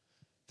roads.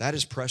 That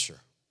is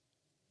pressure.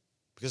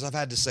 Because I've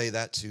had to say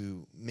that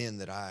to men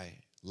that I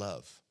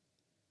love.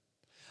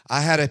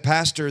 I had a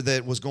pastor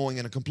that was going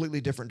in a completely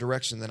different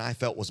direction than I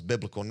felt was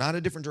biblical. Not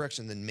a different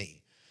direction than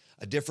me.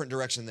 A different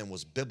direction than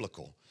was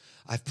biblical.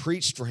 I've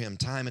preached for him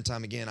time and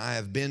time again. I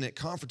have been at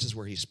conferences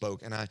where he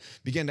spoke, and I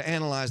began to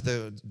analyze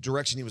the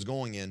direction he was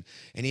going in.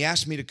 And he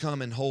asked me to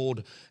come and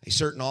hold a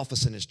certain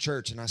office in his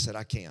church, and I said,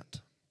 I can't.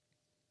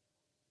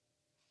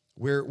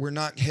 We're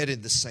not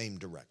headed the same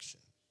direction.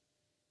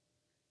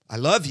 I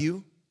love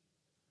you,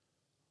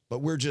 but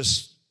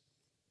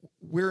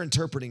we're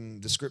interpreting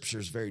the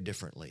Scriptures very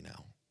differently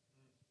now.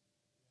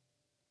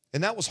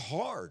 And that was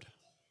hard.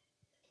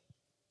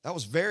 That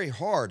was very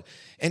hard.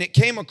 And it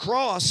came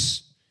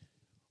across,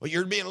 well,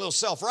 you're being a little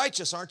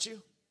self-righteous, aren't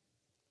you?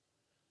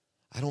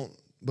 I don't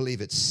believe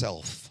it's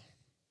self.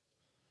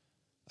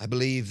 I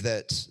believe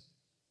that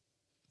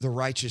the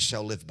righteous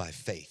shall live by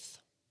faith.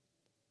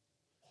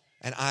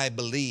 And I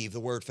believe, the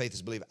word faith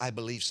is believe, I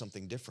believe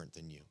something different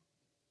than you.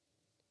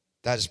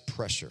 That is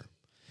pressure.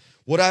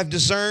 What I've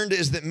discerned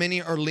is that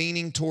many are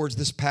leaning towards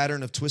this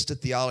pattern of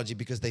twisted theology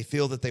because they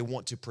feel that they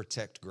want to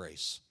protect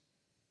grace.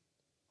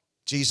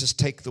 Jesus,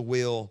 take the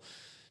wheel.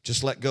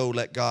 Just let go,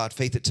 let God.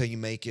 Faith it till you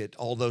make it.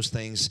 All those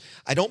things.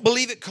 I don't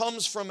believe it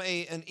comes from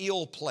an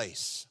ill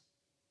place.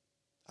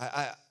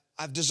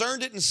 I've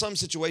discerned it in some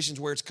situations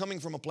where it's coming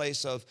from a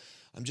place of,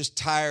 I'm just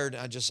tired.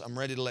 I'm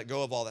ready to let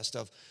go of all that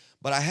stuff.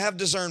 But I have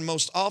discerned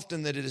most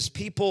often that it is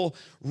people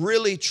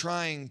really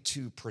trying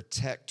to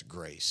protect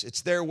grace.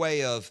 It's their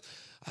way of,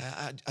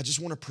 I just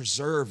want to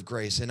preserve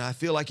grace. And I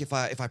feel like if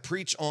I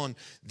preach on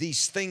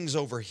these things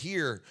over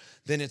here,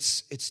 then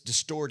it's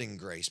distorting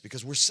grace,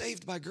 because we're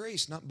saved by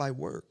grace, not by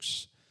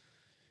works.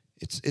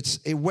 It's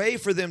a way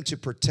for them to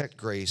protect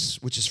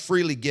grace, which is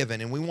freely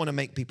given, and we want to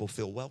make people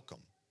feel welcome.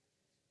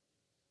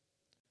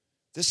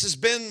 This has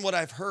been what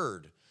I've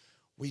heard.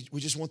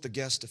 We just want the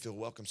guests to feel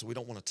welcome, so we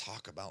don't want to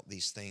talk about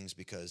these things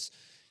because,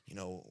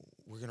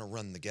 we're going to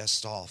run the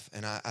guests off.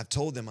 And I've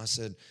told them, I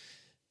said,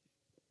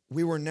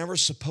 we're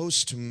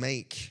supposed to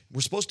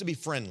be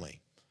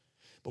friendly,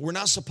 but we're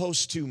not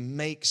supposed to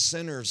make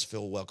sinners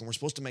feel welcome. We're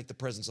supposed to make the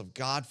presence of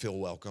God feel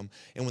welcome.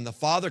 And when the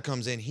Father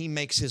comes in, he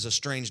makes his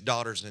estranged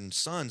daughters and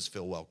sons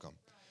feel welcome.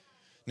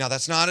 Now,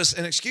 that's not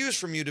an excuse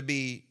from you to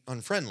be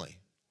unfriendly.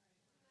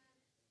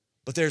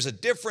 But there's a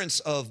difference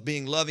of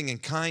being loving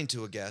and kind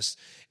to a guest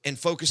and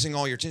focusing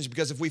all your attention.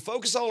 Because if we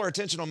focus all our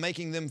attention on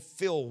making them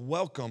feel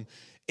welcome,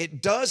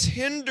 it does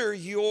hinder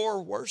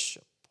your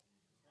worship.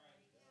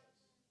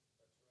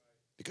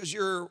 Because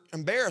you're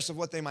embarrassed of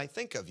what they might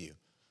think of you.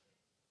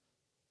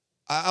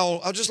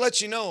 I'll just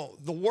let you know,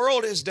 the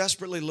world is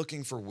desperately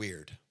looking for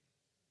weird.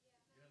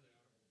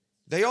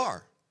 They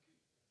are.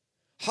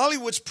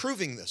 Hollywood's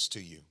proving this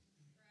to you.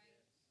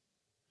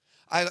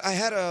 I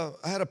had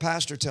a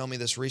pastor tell me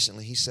this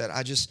recently. He said,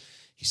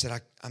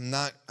 I'm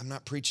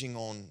not preaching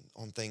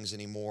on things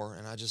anymore.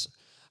 And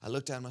I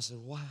looked at him, I said,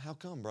 "Why? How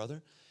come,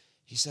 brother?"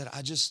 He said,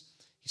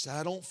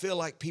 I don't feel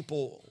like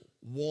people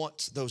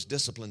want those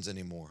disciplines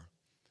anymore.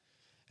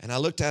 And I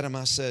looked at him,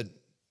 I said,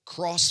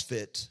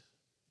 CrossFit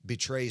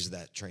betrays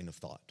that train of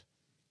thought.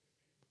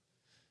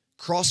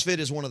 CrossFit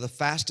is one of the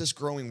fastest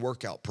growing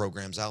workout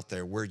programs out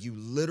there, where you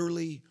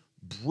literally,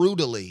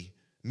 brutally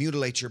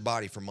mutilate your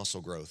body for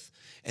muscle growth.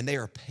 And they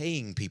are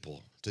paying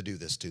people to do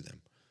this to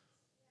them.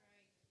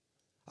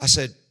 I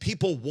said,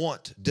 people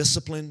want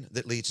discipline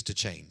that leads to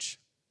change.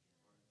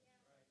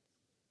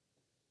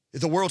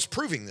 The world's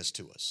proving this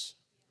to us.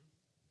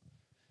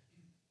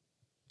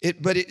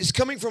 But it's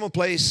coming from a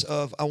place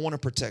of, I want to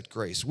protect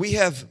grace. We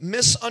have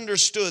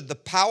misunderstood the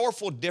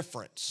powerful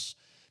difference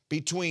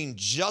between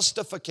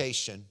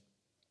justification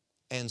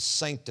and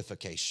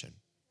sanctification.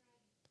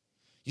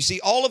 You see,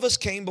 all of us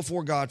came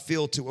before God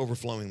filled to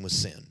overflowing with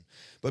sin.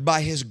 But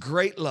by his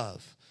great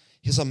love,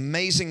 his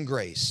amazing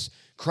grace,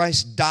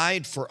 Christ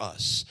died for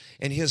us,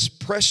 and his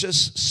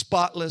precious,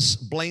 spotless,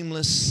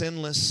 blameless,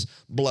 sinless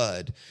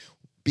blood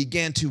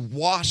began to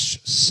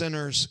wash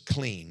sinners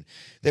clean.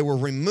 They were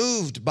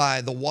removed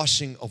by the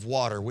washing of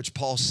water, which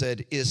Paul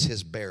said is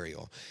his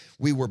burial.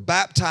 We were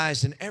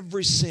baptized, and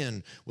every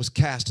sin was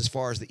cast as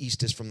far as the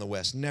east is from the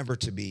west, never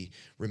to be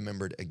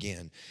remembered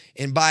again.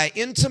 And by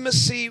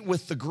intimacy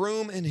with the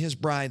groom and his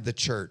bride, the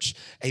church,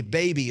 a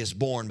baby is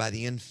born by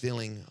the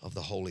infilling of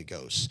the Holy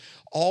Ghost.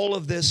 All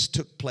of this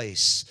took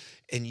place,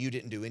 and you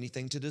didn't do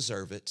anything to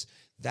deserve it.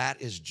 That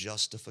is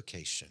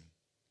justification.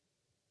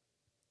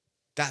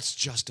 That's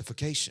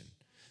justification.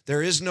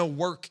 There is no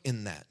work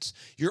in that.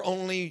 Your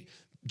only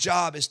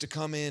job is to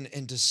come in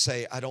and to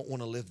say, I don't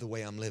want to live the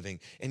way I'm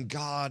living. And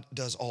God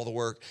does all the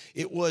work.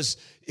 It was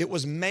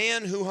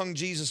man who hung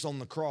Jesus on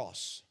the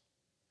cross,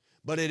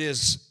 but it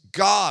is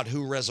God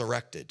who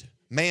resurrected.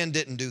 Man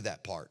didn't do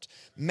that part.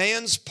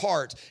 Man's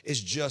part is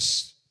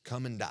just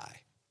come and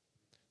die.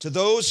 To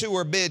those who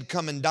are bid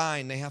come and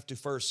dine, they have to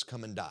first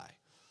come and die.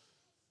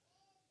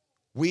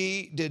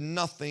 We did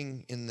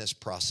nothing in this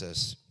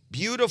process.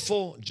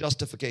 Beautiful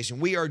justification.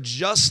 We are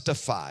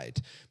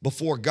justified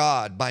before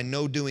God by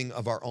no doing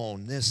of our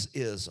own. This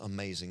is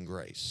amazing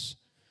grace.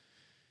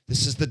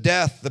 This is the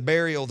death, the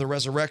burial, the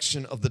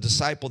resurrection of the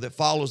disciple that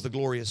follows the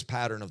glorious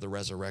pattern of the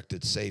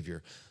resurrected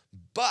Savior.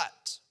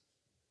 But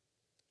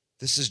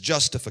this is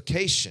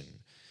justification.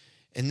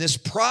 And this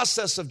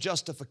process of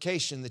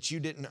justification that you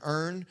didn't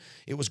earn,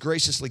 it was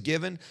graciously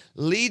given,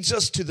 leads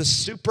us to the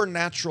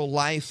supernatural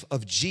life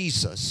of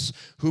Jesus,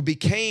 who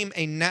became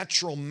a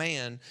natural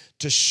man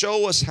to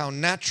show us how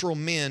natural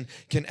men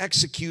can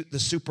execute the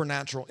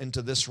supernatural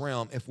into this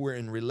realm if we're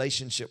in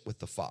relationship with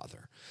the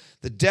Father.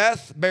 The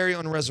death, burial,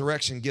 and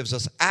resurrection gives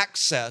us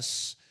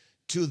access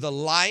to the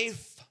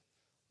life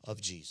of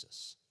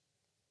Jesus.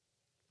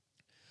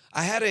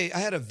 I had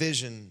a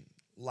vision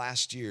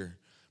last year,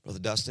 Brother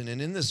Dustin,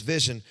 and in this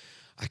vision,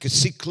 I could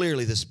see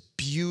clearly this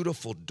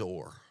beautiful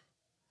door.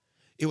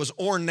 It was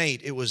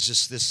ornate. It was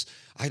just this,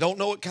 I don't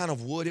know what kind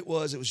of wood it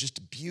was. It was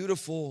just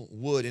beautiful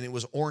wood, and it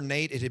was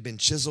ornate. It had been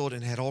chiseled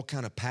and had all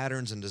kind of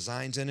patterns and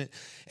designs in it.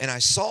 And I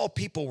saw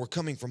people were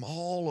coming from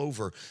all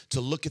over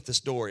to look at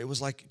this door. It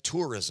was like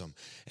tourism.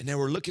 And they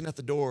were looking at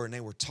the door, and they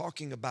were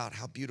talking about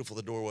how beautiful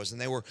the door was. And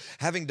they were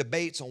having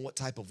debates on what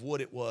type of wood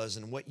it was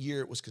and what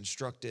year it was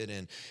constructed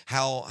and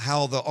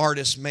how the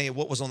artist made,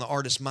 what was on the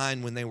artist's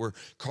mind when they were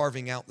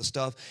carving out the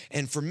stuff.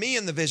 And for me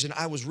in the vision,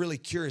 I was really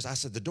curious. I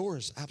said, the door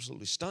is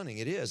absolutely stunning.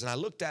 It is. And I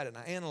looked at it and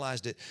I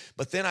analyzed it.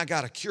 But then I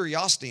got a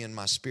curiosity in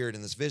my spirit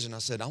in this vision. I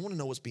said, I want to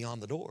know what's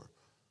beyond the door.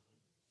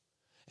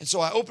 And so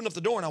I opened up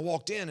the door and I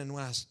walked in, and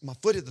when my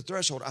foot hit the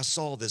threshold, I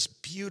saw this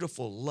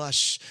beautiful,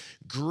 lush,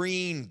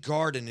 green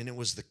garden, and it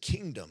was the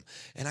kingdom.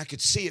 And I could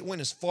see it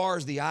went as far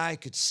as the eye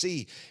could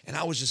see, and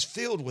I was just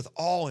filled with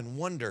awe and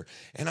wonder.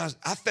 And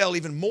I fell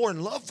even more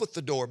in love with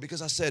the door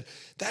because I said,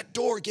 that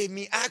door gave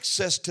me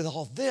access to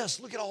all this.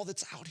 Look at all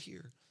that's out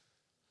here.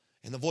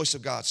 And the voice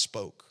of God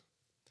spoke.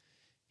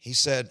 He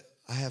said,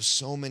 I have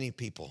so many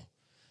people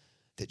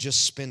that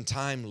just spend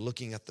time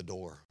looking at the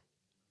door.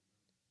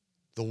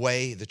 The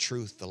way, the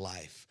truth, the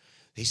life.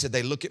 He said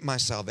they look at my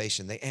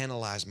salvation. They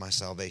analyze my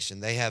salvation.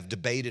 They have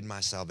debated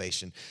my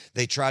salvation.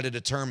 They try to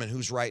determine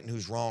who's right and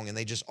who's wrong, and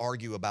they just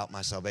argue about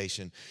my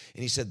salvation.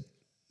 And he said,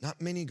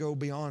 not many go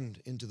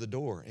beyond into the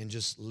door and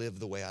just live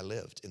the way I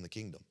lived in the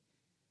kingdom.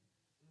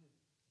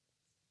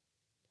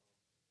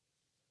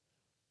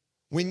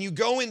 When you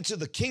go into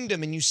the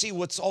kingdom and you see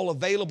what's all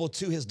available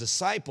to his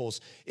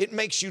disciples, it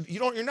makes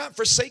you're not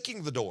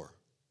forsaking the door.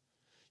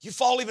 You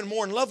fall even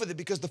more in love with it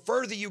because the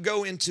further you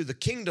go into the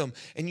kingdom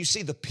and you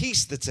see the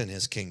peace that's in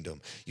his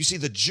kingdom, you see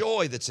the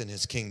joy that's in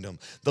his kingdom,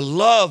 the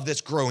love that's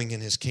growing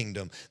in his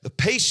kingdom, the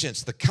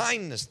patience, the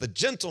kindness, the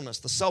gentleness,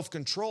 the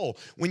self-control.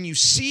 When you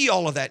see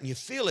all of that and you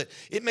feel it,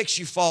 it makes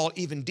you fall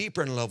even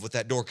deeper in love with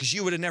that door because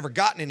you would have never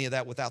gotten any of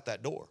that without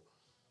that door.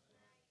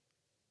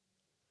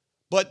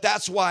 But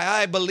that's why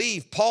I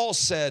believe Paul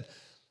said,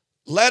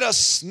 let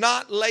us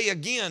not lay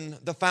again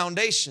the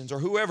foundations, or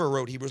whoever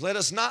wrote Hebrews, let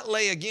us not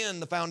lay again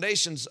the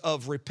foundations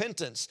of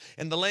repentance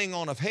and the laying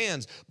on of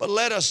hands, but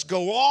let us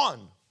go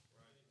on.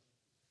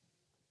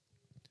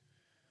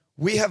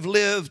 We have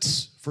lived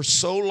for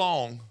so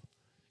long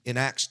in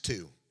Acts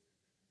 2.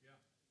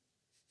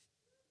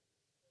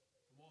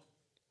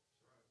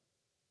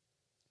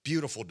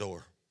 Beautiful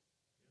door.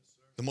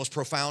 The most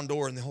profound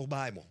door in the whole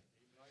Bible.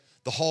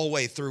 The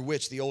hallway through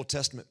which the Old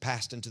Testament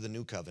passed into the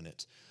New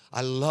Covenant.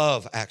 I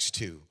love Acts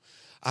 2.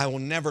 I will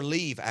never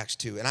leave Acts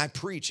 2. And I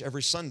preach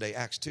every Sunday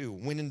Acts 2.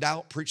 When in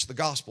doubt, preach the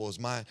gospel is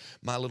my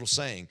little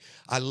saying.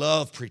 I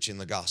love preaching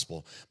the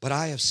gospel. But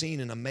I have seen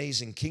an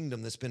amazing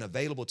kingdom that's been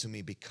available to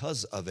me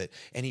because of it.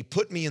 And he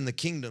put me in the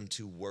kingdom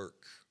to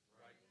work.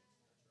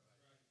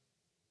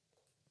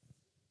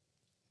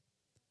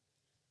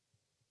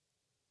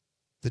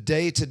 The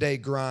day-to-day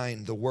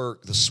grind, the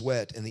work, the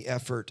sweat, and the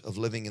effort of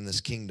living in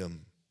this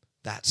kingdom,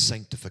 that's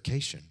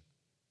sanctification.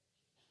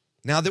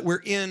 Now that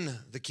we're in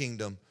the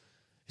kingdom,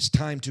 it's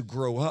time to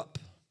grow up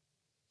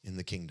in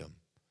the kingdom,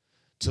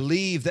 to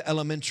leave the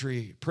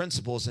elementary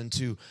principles and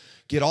to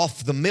get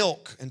off the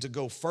milk and to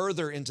go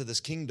further into this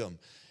kingdom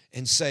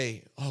and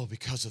say, oh,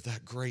 because of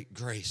that great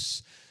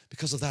grace,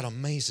 because of that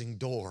amazing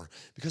door,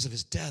 because of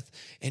his death,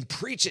 and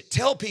preach it.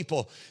 Tell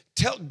people,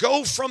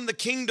 go from the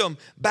kingdom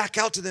back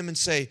out to them and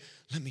say,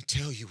 let me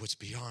tell you what's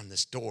beyond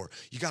this door.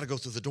 You got to go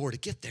through the door to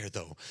get there,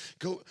 though.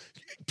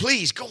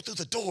 Please go through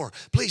the door.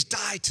 Please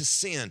die to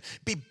sin.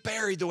 Be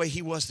buried the way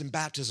he was in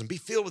baptism. Be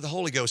filled with the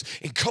Holy Ghost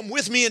and come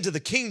with me into the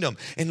kingdom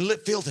and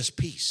feel this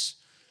peace.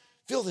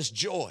 Feel this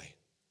joy.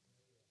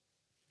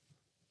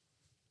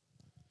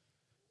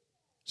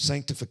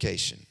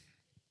 Sanctification.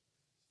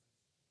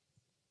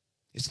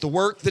 It's the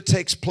work that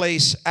takes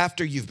place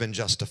after you've been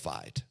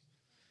justified.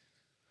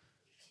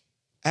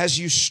 As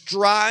you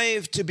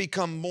strive to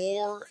become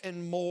more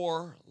and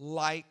more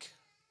like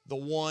the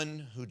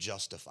one who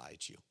justified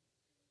you.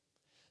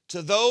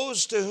 To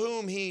those to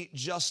whom he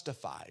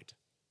justified,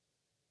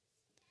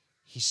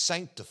 he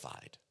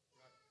sanctified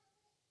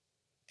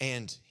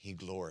and he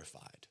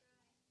glorified.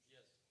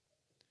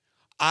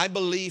 I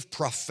believe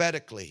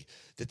prophetically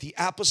that the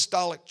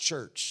apostolic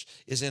church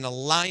is in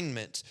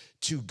alignment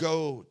to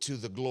go to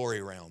the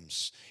glory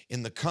realms.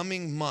 In the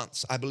coming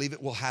months, I believe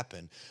it will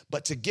happen.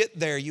 But to get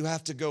there, you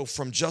have to go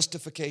from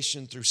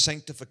justification through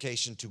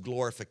sanctification to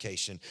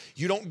glorification.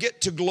 You don't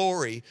get to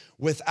glory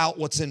without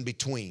what's in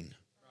between.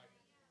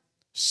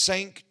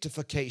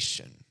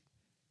 Sanctification.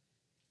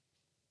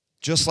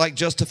 Just like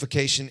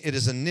justification, it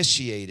is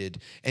initiated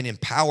and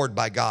empowered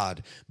by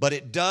God, but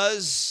it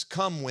does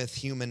come with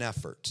human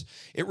effort.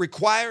 It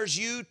requires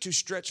you to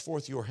stretch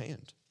forth your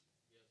hand.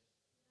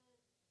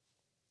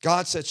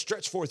 God said,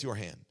 stretch forth your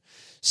hand.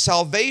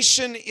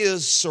 Salvation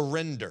is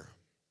surrender.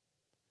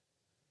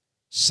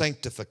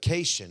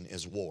 Sanctification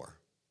is war.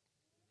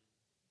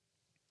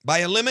 By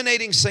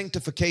eliminating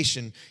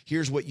sanctification,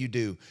 here's what you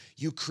do.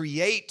 You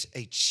create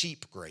a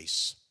cheap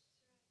grace,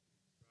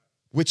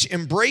 which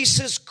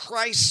embraces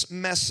Christ's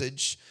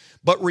message,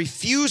 but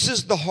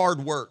refuses the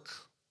hard work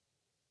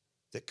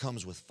that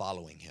comes with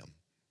following him.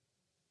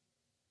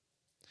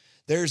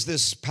 There's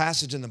this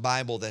passage in the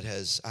Bible that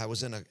I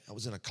was in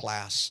a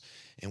class,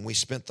 and we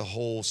spent the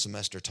whole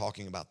semester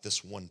talking about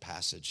this one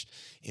passage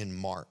in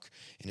Mark.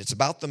 And it's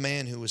about the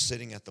man who was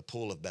sitting at the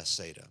pool of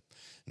Bethsaida.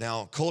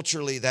 Now,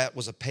 culturally, that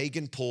was a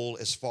pagan pool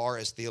as far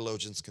as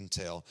theologians can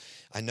tell.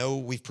 I know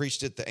we've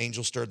preached it, the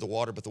angel stirred the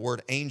water, but the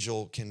word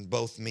angel can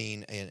both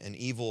mean an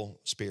evil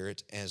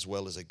spirit as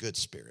well as a good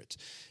spirit.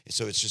 And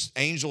so it's just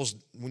angels.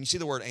 When you see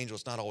the word angel,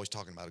 it's not always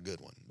talking about a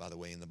good one, by the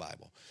way, in the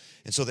Bible.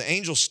 And so the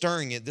angel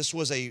stirring it, this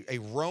was a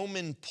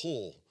Roman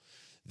pool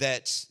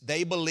that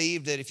they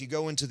believed that if you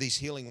go into these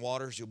healing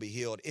waters, you'll be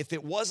healed. If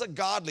it was a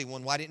godly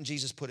one, why didn't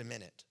Jesus put him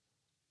in it?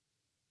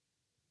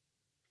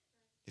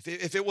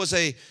 If it was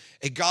a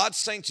God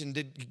sanctioned,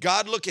 did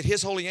God look at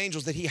his holy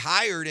angels that he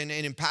hired and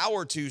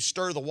empowered to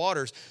stir the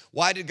waters?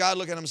 Why did God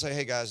look at them and say,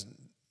 hey guys,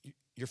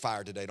 you're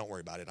fired today, don't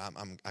worry about it,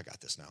 I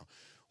got this now?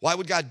 Why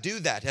would God do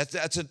that?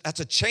 That's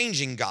a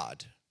changing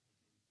God.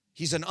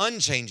 He's an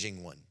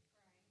unchanging one.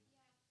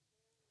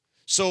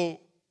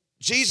 So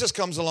Jesus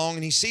comes along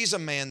and he sees a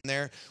man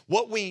there.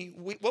 What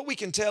we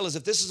can tell is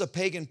if this is a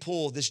pagan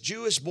pool, this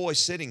Jewish boy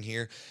sitting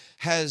here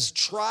has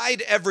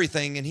tried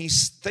everything and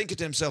he's thinking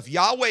to himself,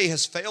 Yahweh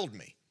has failed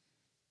me.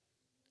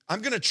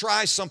 I'm going to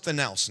try something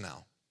else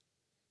now.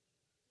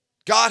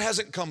 God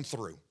hasn't come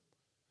through.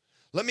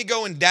 Let me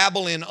go and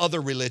dabble in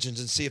other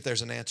religions and see if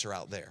there's an answer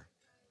out there.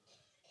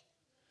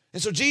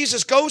 And so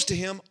Jesus goes to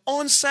him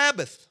on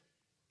Sabbath,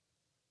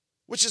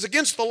 which is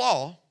against the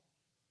law.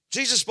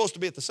 Jesus is supposed to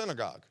be at the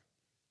synagogue.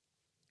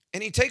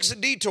 And he takes a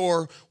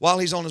detour while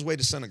he's on his way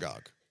to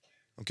synagogue,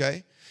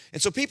 okay?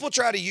 And so people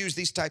try to use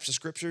these types of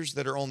scriptures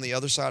that are on the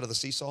other side of the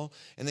seesaw,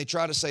 and they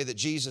try to say that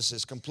Jesus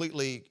is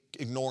completely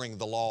ignoring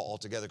the law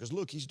altogether because,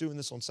 look, he's doing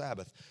this on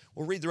Sabbath.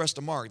 We'll read the rest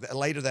of Mark.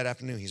 Later that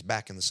afternoon, he's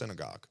back in the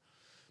synagogue.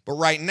 But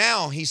right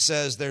now, he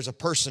says, there's a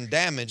person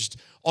damaged.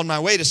 On my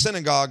way to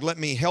synagogue, let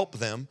me help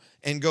them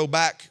and go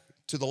back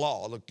to the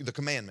law, the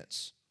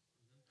commandments.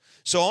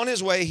 So on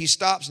his way, he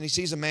stops and he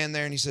sees a man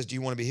there and he says, do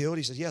you want to be healed?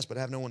 He says, yes, but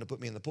I have no one to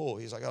put me in the pool.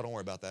 He's like, oh, don't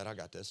worry about that. I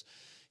got this.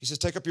 He says,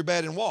 take up your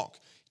bed and walk.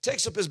 He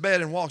takes up his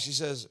bed and walks. He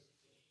says,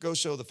 go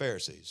show the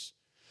Pharisees.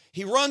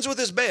 He runs with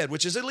his bed,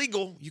 which is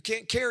illegal. You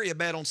can't carry a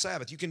bed on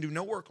Sabbath. You can do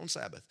no work on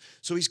Sabbath.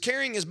 So he's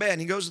carrying his bed and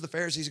he goes to the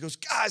Pharisees. He goes,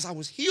 guys, I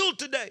was healed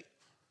today.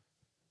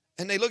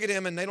 And they look at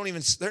him and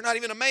they're not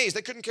even amazed.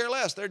 They couldn't care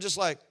less. They're just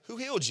like, who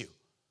healed you?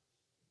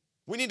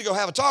 We need to go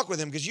have a talk with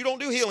him because you don't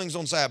do healings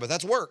on Sabbath.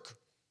 That's work.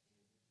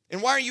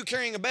 And why are you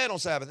carrying a bed on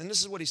Sabbath? And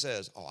this is what he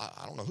says. Oh,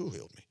 I don't know who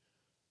healed me.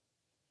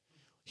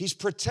 He's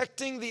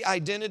protecting the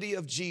identity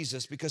of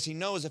Jesus because he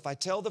knows if I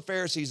tell the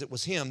Pharisees it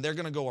was him, they're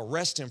going to go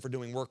arrest him for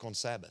doing work on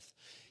Sabbath.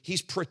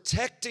 He's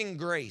protecting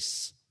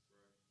grace.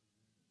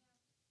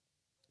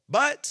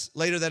 But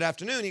later that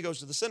afternoon, he goes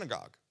to the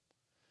synagogue.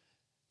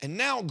 And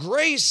now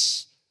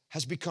grace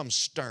has become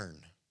stern.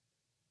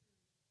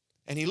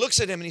 And he looks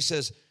at him and he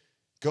says,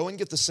 go and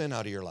get the sin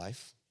out of your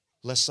life,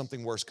 lest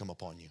something worse come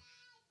upon you.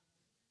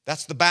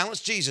 That's the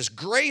balanced Jesus.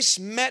 Grace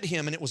met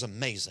him and it was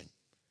amazing.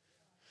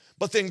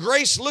 But then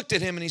grace looked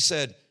at him and he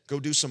said, go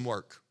do some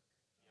work.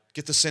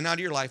 Get the sin out of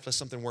your life, lest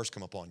something worse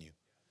come upon you.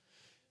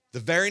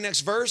 The very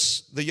next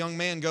verse, the young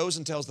man goes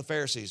and tells the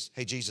Pharisees,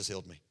 hey, Jesus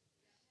healed me.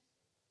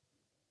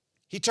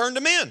 He turned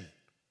them in.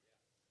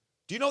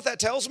 Do you know what that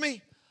tells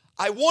me?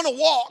 I want to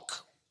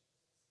walk,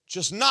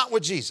 just not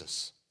with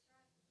Jesus.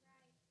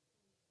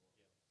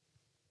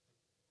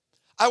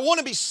 I want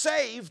to be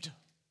saved.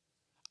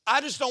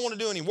 I just don't want to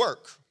do any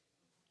work.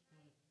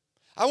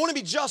 I want to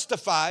be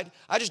justified.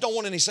 I just don't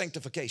want any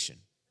sanctification.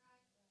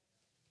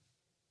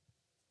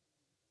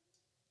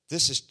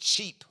 This is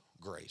cheap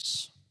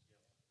grace.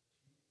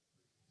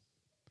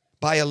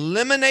 By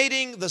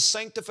eliminating the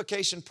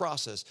sanctification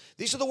process,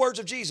 these are the words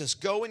of Jesus,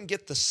 go and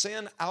get the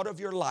sin out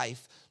of your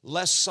life,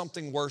 lest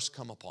something worse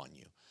come upon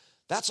you.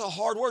 That's a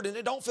hard word, and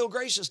it don't feel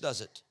gracious, does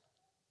it?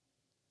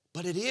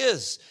 But it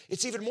is.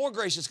 It's even more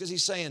gracious because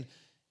he's saying,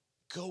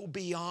 go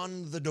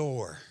beyond the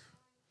door.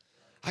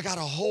 I got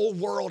a whole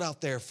world out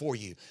there for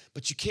you,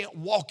 but you can't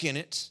walk in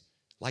it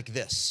like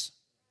this.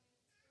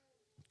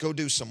 Go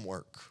do some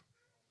work.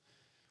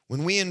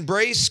 When we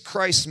embrace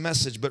Christ's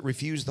message but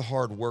refuse the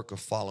hard work of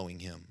following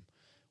him,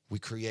 we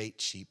create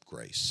cheap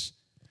grace.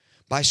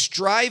 By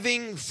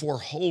striving for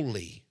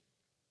holy,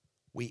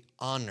 we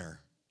honor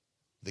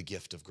the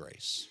gift of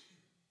grace.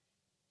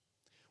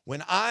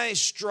 When I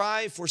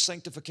strive for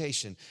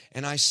sanctification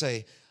and I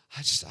say,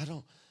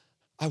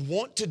 I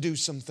want to do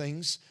some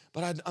things,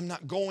 but I'm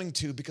not going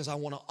to because I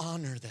want to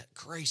honor that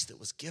grace that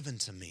was given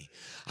to me.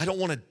 I don't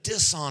want to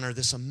dishonor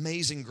this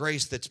amazing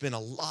grace that's been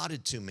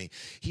allotted to me.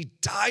 He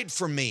died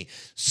for me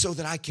so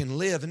that I can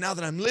live. And now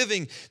that I'm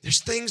living,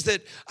 there's things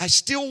that I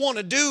still want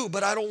to do,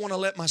 but I don't want to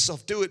let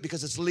myself do it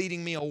because it's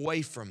leading me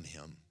away from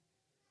him.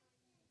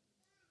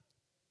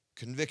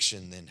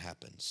 Conviction then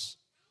happens.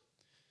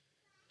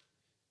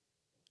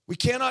 We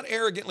cannot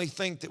arrogantly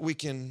think that we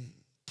can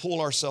pull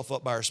ourselves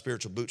up by our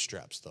spiritual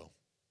bootstraps, though.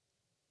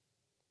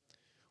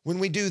 When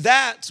we do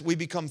that, we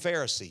become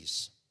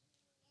Pharisees.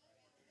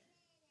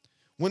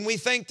 When we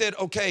think that,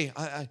 okay,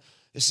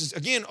 this is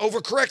again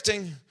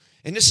overcorrecting,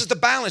 and this is the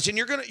balance, and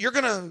you're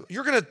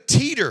gonna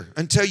teeter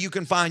until you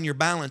can find your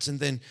balance, and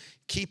then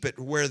keep it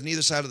where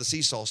neither side of the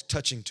seesaw is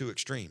touching two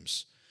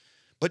extremes.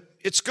 But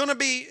it's gonna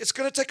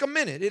take a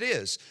minute. It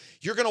is.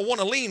 You're gonna want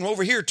to lean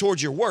over here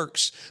towards your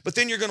works, but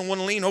then you're gonna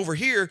want to lean over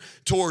here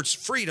towards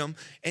freedom,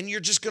 and you're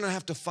just gonna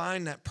have to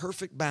find that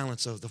perfect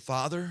balance of the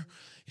Father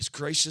is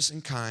gracious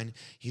and kind.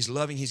 He's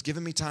loving. He's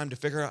given me time to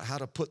figure out how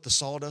to put the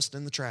sawdust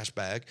in the trash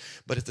bag.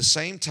 But at the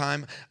same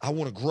time, I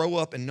want to grow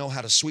up and know how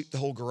to sweep the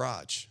whole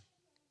garage.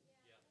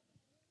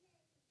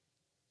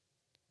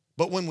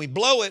 But when we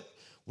blow it,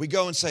 we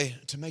go and say,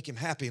 to make him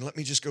happy, let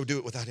me just go do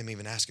it without him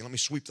even asking. Let me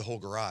sweep the whole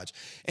garage.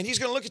 And he's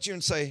going to look at you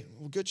and say,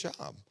 well, good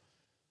job.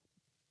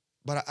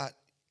 But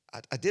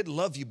I did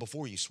love you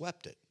before you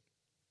swept it.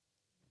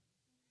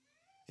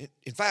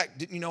 In fact,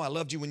 didn't you know I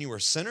loved you when you were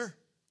a sinner?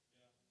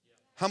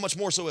 How much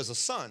more so as a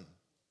son?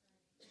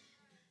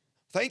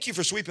 Thank you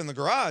for sweeping the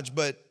garage,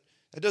 but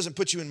that doesn't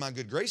put you in my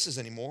good graces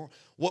anymore.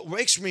 What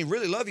makes me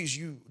really love you is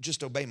you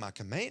just obey my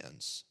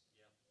commands.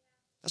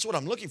 That's what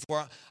I'm looking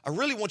for. I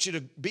really want you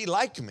to be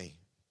like me.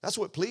 That's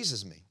what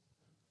pleases me.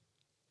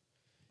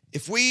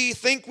 If we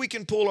think we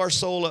can pull our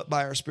soul up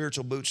by our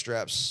spiritual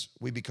bootstraps,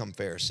 we become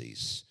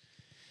Pharisees.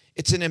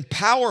 It's an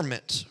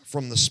empowerment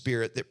from the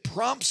Spirit that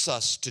prompts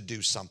us to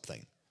do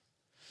something.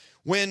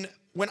 When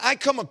I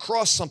come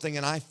across something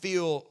and I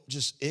feel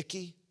just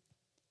icky,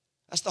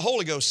 that's the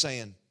Holy Ghost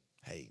saying,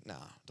 hey, nah,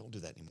 don't do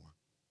that anymore.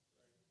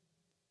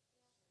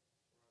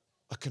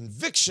 A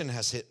conviction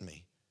has hit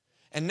me.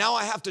 And now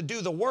I have to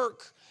do the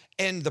work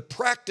and the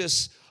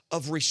practice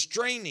of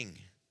restraining,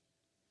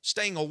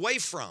 staying away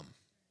from.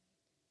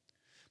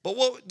 But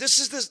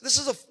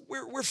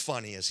we're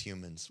funny as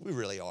humans. We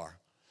really are.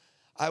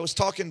 I was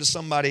talking to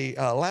somebody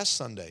last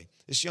Sunday.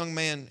 This young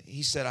man,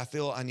 he said, I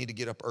feel I need to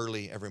get up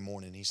early every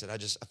morning. He said, I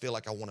feel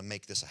like I want to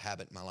make this a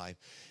habit in my life.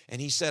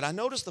 And he said, I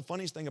noticed the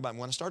funniest thing about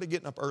me, when I started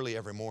getting up early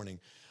every morning,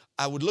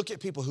 I would look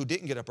at people who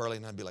didn't get up early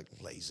and I'd be like,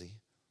 lazy.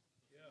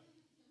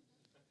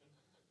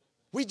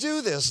 We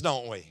do this,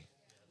 don't we?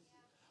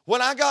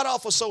 When I got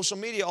off of social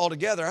media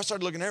altogether, I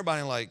started looking at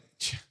everybody and like,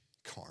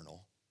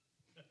 carnal.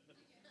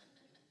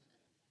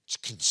 It's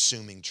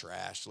consuming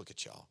trash. Look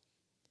at y'all.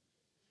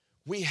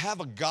 We have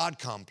a God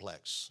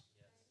complex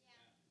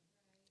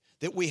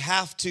that we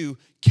have to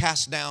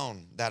cast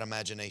down that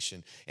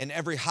imagination and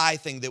every high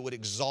thing that would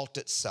exalt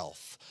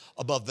itself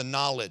above the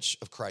knowledge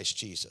of Christ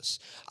Jesus.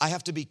 I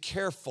have to be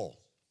careful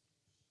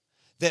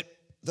that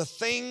the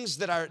things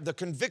that are the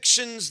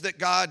convictions that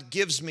God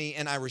gives me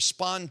and I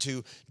respond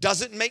to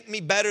doesn't make me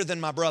better than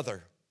my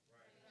brother.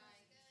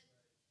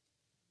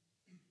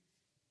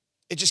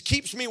 It just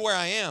keeps me where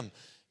I am.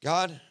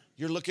 God,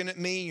 you're looking at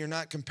me. You're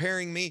not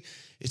comparing me.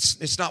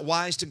 It's not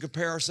wise to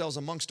compare ourselves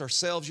amongst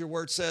ourselves, your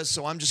word says,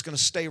 so I'm just going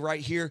to stay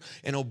right here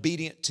and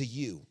obedient to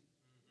you.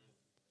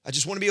 I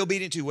just want to be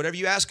obedient to you. Whatever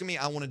you ask of me,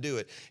 I want to do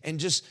it. And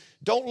just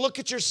don't look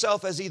at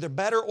yourself as either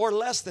better or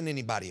less than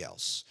anybody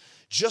else.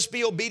 Just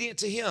be obedient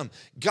to him.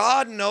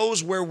 God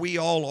knows where we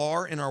all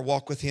are in our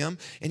walk with him,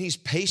 and he's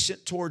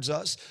patient towards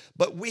us.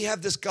 But we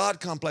have this God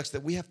complex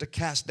that we have to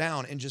cast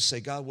down and just say,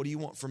 God, what do you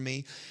want from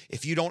me?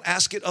 If you don't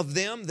ask it of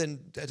them, then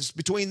it's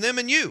between them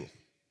and you.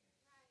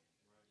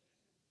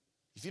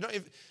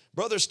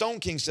 Brother Stone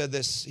King said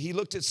this. He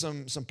looked at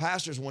some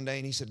pastors one day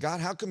and he said,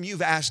 God, how come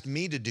you've asked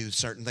me to do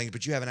certain things,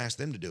 but you haven't asked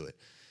them to do it?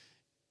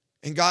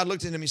 And God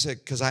looked at him and he said,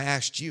 because I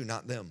asked you,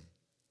 not them.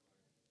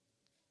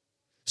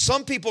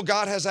 Some people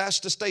God has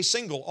asked to stay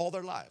single all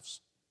their lives.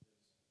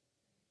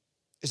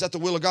 Is that the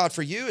will of God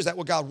for you? Is that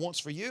what God wants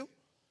for you?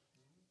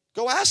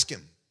 Go ask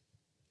him.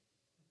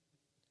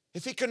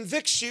 If he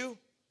convicts you,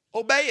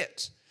 obey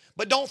it.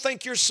 But don't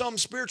think you're some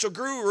spiritual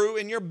guru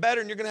and you're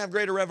better and you're going to have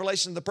greater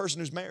revelation than the person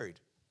who's married.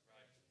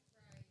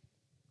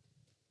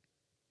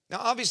 Now,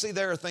 obviously,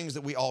 there are things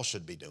that we all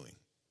should be doing.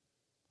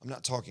 I'm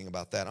not talking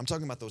about that. I'm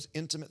talking about those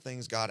intimate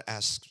things God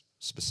asks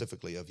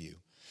specifically of you.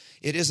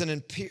 It is an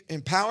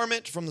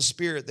empowerment from the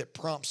Spirit that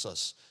prompts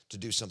us to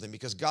do something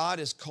because God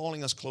is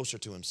calling us closer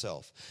to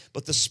himself.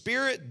 But the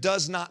Spirit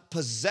does not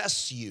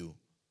possess you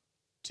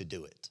to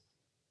do it.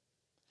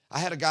 I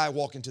had a guy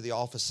walk into the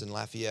office in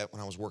Lafayette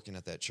when I was working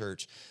at that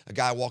church. A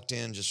guy walked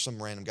in, just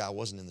some random guy,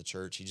 wasn't in the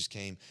church. He just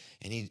came,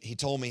 and he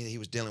told me that he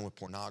was dealing with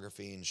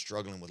pornography and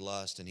struggling with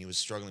lust, and he was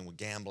struggling with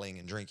gambling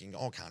and drinking,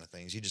 all kind of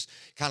things. He just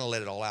kind of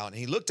let it all out. And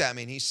he looked at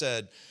me, and he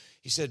said,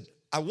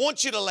 I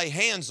want you to lay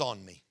hands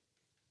on me.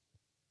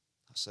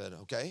 I said,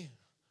 okay.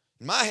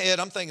 In my head,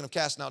 I'm thinking of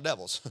casting out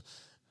devils.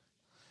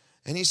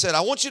 And he said,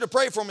 I want you to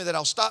pray for me that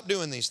I'll stop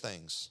doing these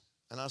things.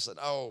 And I said,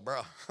 oh,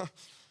 bro. I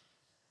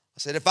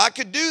said, if I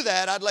could do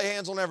that, I'd lay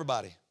hands on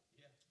everybody.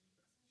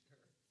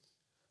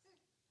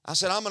 I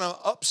said, I'm going to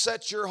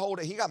upset your whole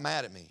day. He got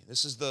mad at me.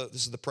 This is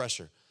the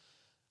pressure.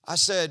 I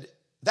said,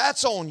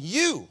 that's on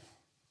you.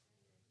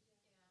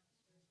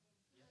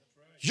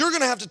 You're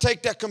going to have to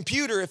take that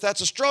computer, if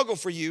that's a struggle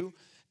for you,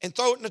 and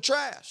throw it in the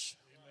trash.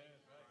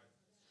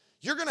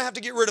 You're going to have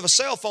to get rid of a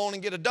cell phone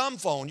and get a dumb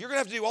phone. You're going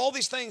to have to do all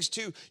these things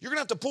too. You're going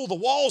to have to pull the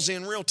walls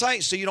in real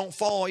tight so you don't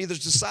fall either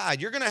to the side.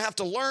 You're going to have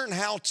to learn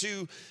how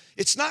to,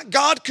 it's not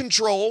God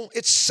control,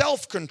 it's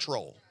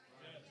self-control.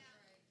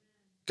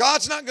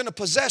 God's not going to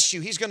possess you.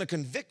 He's going to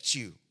convict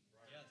you.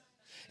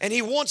 And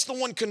he wants the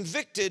one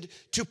convicted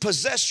to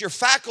possess your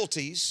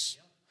faculties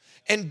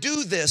and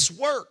do this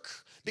work.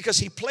 Because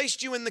he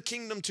placed you in the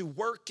kingdom to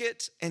work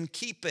it and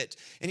keep it.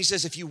 And he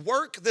says, if you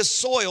work this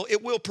soil,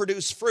 it will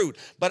produce fruit.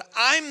 But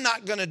I'm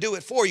not going to do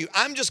it for you.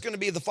 I'm just going to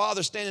be the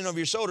father standing over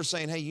your shoulder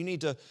saying, hey, you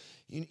need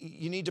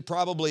to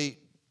probably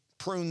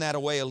prune that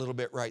away a little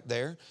bit right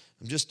there.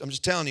 I'm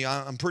just telling you,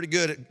 I'm pretty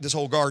good at this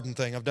whole garden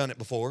thing. I've done it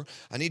before.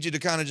 I need you to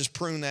kind of just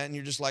prune that, and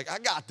you're just like, I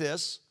got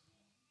this.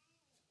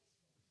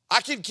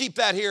 I can keep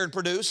that here and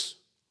produce.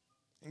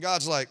 And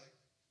God's like,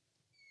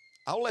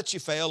 I'll let you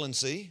fail and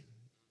see.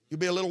 You'll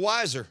be a little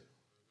wiser.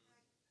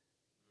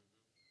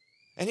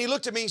 And he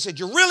looked at me and said,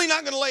 you're really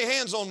not going to lay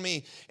hands on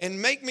me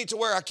and make me to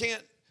where I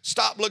can't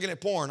stop looking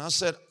at porn. I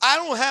said, I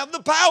don't have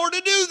the power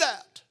to do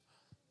that.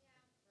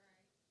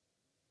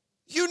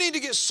 You need to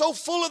get so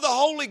full of the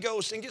Holy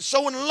Ghost and get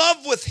so in love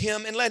with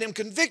him and let him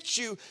convict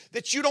you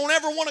that you don't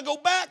ever want to go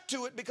back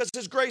to it because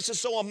his grace is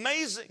so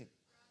amazing.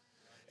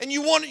 And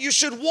you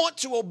should want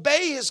to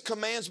obey his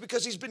commands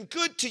because he's been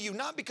good to you,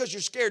 not because you're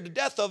scared to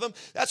death of him.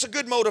 That's a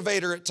good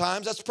motivator at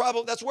times.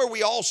 That's where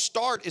we all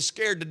start, is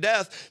scared to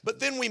death. But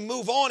then we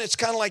move on. It's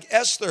kind of like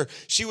Esther.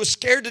 She was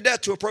scared to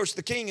death to approach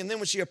the king. And then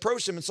when she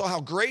approached him and saw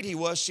how great he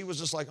was, she was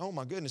just like, oh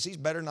my goodness, he's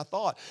better than I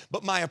thought.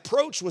 But my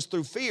approach was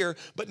through fear,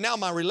 but now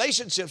my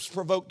relationship's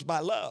provoked by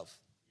love.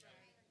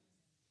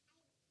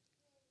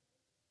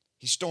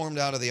 He stormed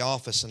out of the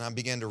office, and I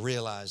began to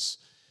realize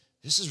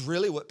this is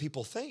really what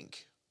people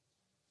think.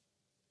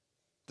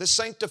 This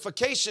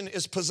sanctification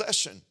is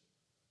possession.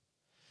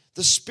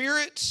 The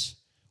Spirit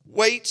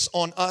waits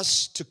on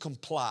us to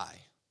comply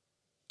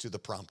to the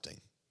prompting.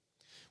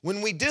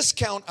 When we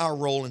discount our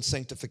role in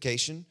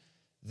sanctification,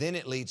 then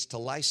it leads to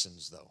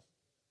license, though.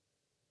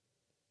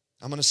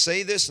 I'm going to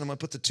say this, and I'm going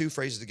to put the two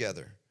phrases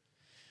together.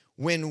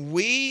 When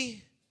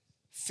we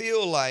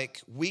feel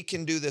like we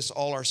can do this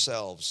all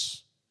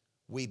ourselves,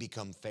 we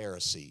become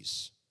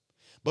Pharisees.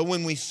 But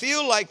when we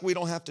feel like we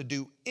don't have to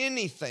do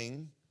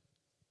anything,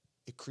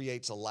 it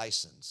creates a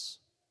license.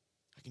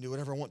 I can do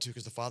whatever I want to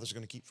because the Father's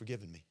going to keep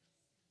forgiving me.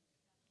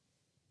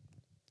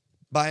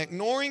 By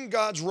ignoring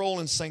God's role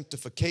in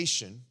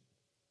sanctification,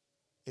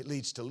 it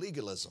leads to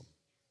legalism.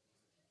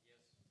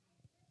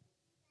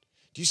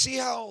 Do you see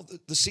how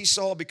the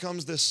seesaw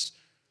becomes this?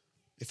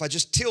 If I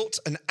just tilt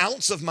an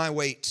ounce of my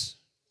weight,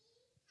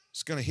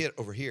 it's going to hit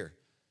over here.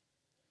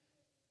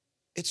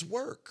 It's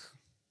work.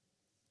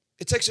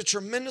 It takes a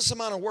tremendous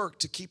amount of work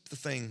to keep the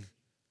thing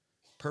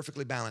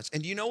perfectly balanced.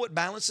 And do you know what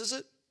balances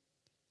it?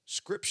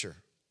 Scripture.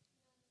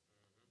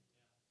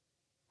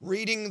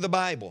 Reading the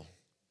Bible.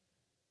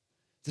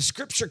 The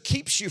Scripture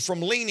keeps you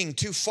from leaning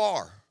too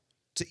far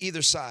to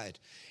either side.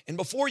 And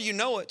before you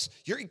know it,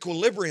 your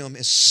equilibrium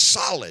is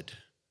solid.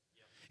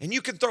 And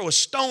you can throw a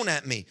stone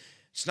at me.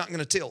 It's not going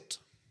to tilt.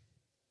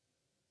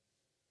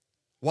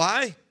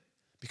 Why?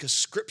 Because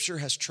Scripture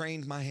has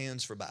trained my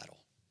hands for battle.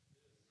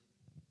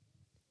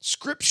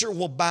 Scripture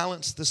will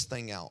balance this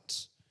thing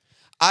out.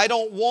 I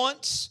don't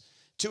want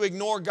to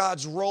ignore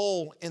God's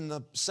role in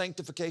the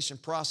sanctification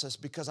process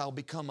because I'll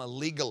become a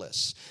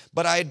legalist.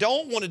 But I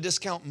don't want to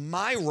discount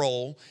my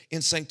role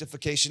in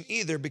sanctification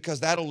either because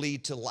that'll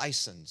lead to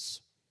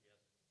license.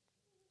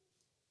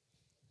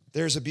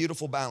 There's a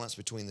beautiful balance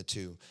between the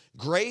two.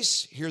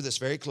 Grace, hear this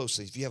very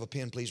closely. If you have a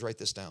pen, please write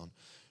this down.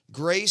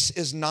 Grace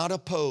is not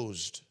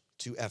opposed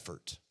to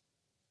effort.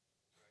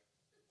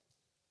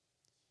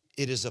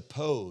 It is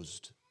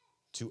opposed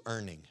to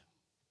earning.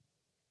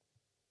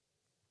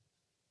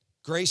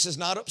 Grace is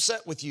not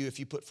upset with you if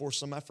you put forth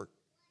some effort.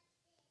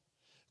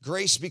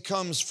 Grace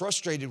becomes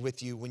frustrated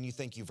with you when you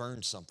think you've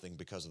earned something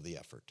because of the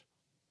effort.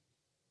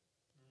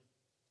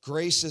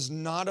 Grace is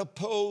not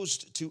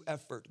opposed to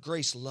effort.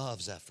 Grace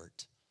loves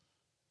effort.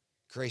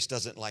 Grace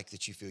doesn't like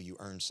that you feel you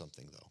earned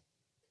something, though.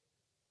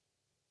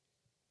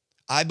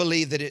 I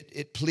believe that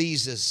it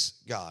pleases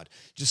God.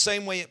 The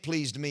same way it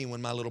pleased me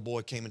when my little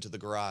boy came into the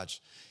garage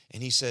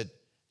and he said,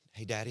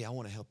 hey, Daddy, I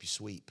want to help you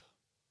sweep.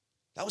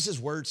 That was his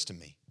words to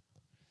me.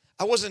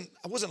 I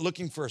wasn't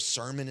looking for a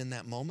sermon in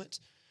that moment.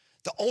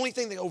 The only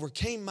thing that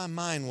overcame my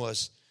mind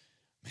was,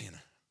 man,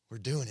 we're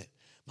doing it.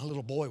 My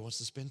little boy wants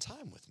to spend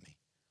time with me.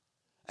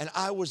 And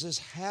I was as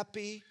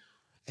happy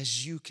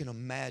as you can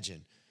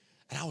imagine.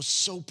 And I was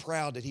so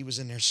proud that he was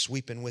in there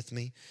sweeping with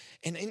me.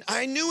 And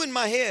I knew in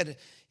my head,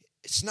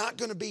 it's not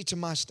going to be to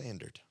my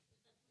standard.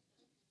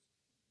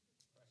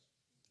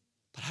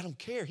 But I don't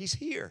care. He's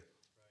here.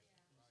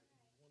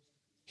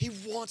 He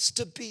wants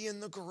to be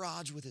in the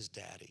garage with his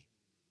daddy.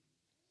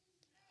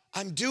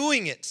 I'm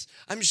doing it.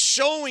 I'm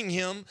showing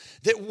him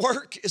that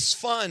work is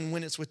fun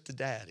when it's with the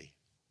daddy.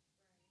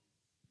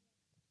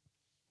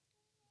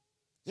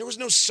 There was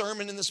no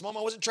sermon in this moment.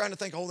 I wasn't trying to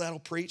think, oh, that'll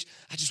preach.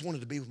 I just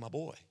wanted to be with my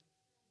boy.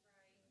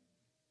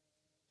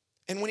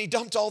 And when he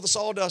dumped all the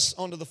sawdust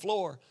onto the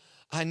floor,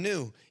 I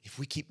knew if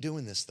we keep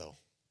doing this, though,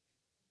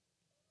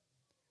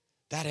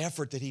 that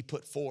effort that he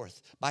put forth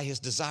by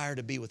his desire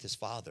to be with his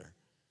father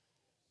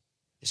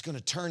is going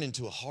to turn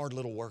into a hard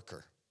little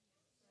worker.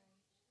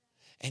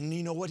 And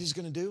you know what he's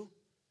going to do?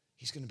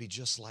 He's going to be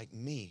just like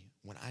me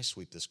when I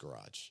sweep this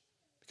garage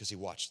because he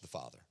watched the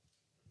Father.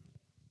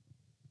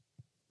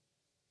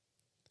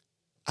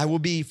 I will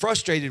be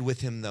frustrated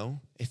with him, though,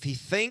 if he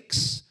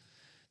thinks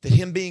that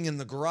him being in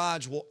the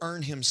garage will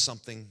earn him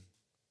something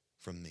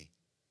from me.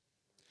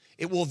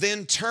 It will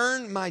then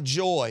turn my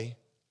joy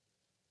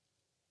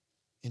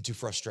into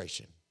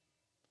frustration.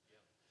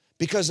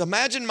 Because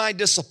imagine my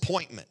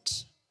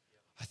disappointment.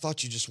 I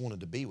thought you just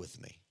wanted to be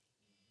with me.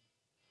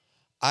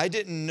 I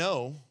didn't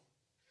know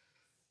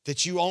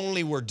that you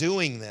only were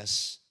doing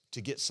this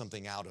to get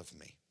something out of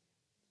me.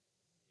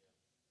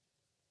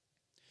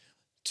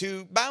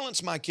 To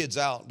balance my kids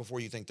out before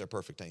you think they're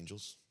perfect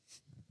angels,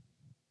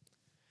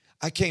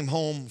 I came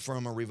home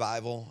from a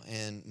revival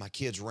and my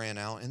kids ran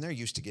out, and they're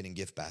used to getting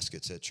gift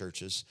baskets at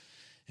churches.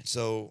 And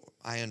so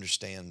I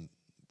understand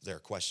their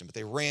question, but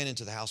they ran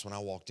into the house when I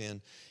walked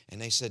in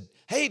and they said,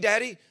 "Hey,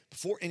 Daddy,"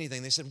 before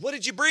anything, they said, "What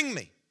did you bring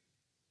me?"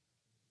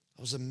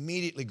 I was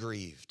immediately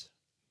grieved.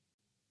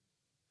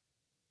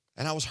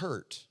 And I was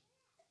hurt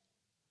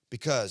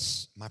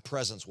because my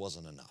presence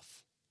wasn't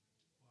enough.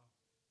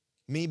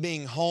 Me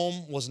being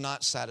home was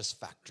not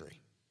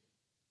satisfactory.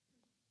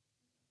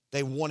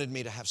 They wanted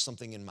me to have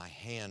something in my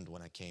hand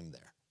when I came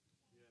there.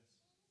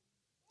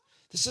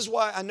 This is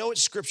why, I know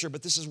it's scripture,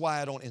 but this is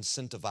why I don't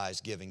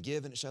incentivize giving.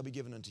 Give and it shall be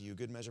given unto you.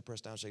 Good measure,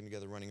 pressed down, shaken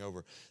together, running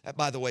over. That,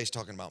 by the way, is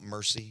talking about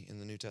mercy in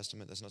the New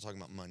Testament. That's not talking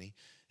about money.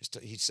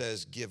 He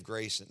says give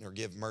grace or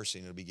give mercy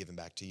and it'll be given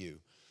back to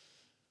you.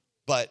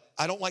 But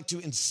I don't like to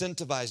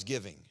incentivize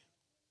giving.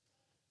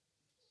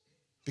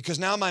 Because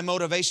now my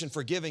motivation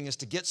for giving is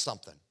to get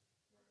something.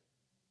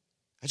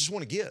 I just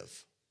want to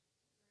give.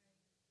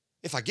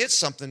 If I get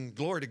something,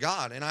 glory to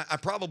God, and I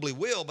probably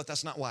will, but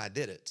that's not why I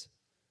did it.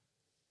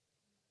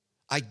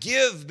 I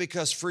give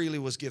because freely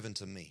was given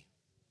to me.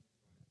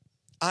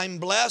 I'm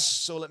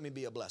blessed, so let me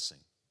be a blessing.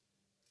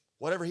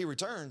 Whatever he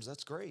returns,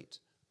 that's great.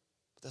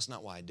 But that's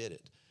not why I did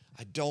it.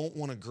 I don't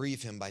want to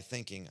grieve him by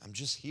thinking, I'm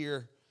just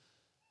here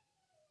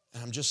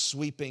and I'm just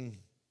sweeping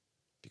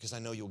because I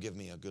know you'll give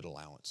me a good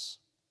allowance.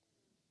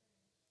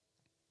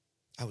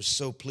 I was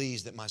so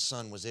pleased that my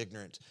son was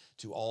ignorant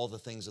to all the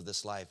things of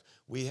this life.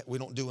 We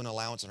don't do an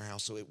allowance in our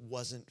house, so it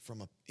wasn't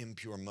from an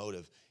impure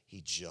motive.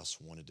 He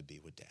just wanted to be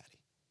with Daddy.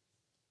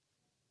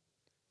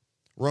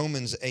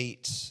 Romans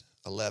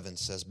 8:11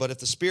 says, "But if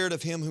the spirit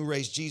of him who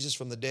raised Jesus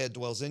from the dead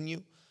dwells in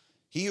you,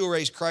 he who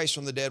raised Christ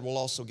from the dead will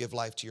also give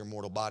life to your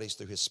mortal bodies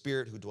through his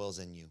spirit who dwells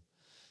in you.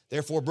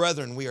 Therefore,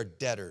 brethren, we are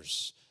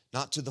debtors,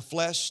 not to the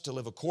flesh, to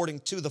live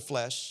according to the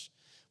flesh.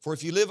 For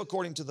if you live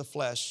according to the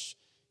flesh,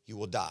 you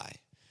will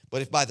die.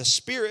 But if by the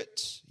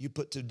Spirit you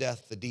put to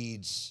death the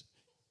deeds,"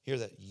 hear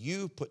that,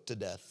 you put to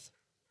death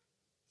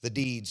the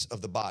deeds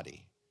of the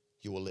body,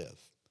 you will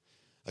live.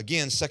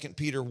 Again, 2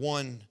 Peter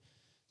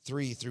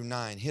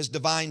 1:3-9. "His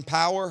divine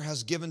power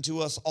has given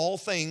to us all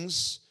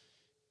things."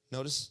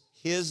 Notice,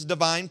 his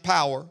divine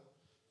power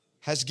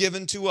has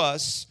given to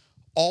us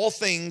all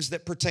things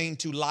that pertain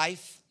to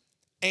life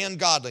and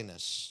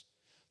godliness,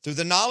 through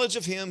the knowledge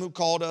of him who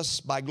called us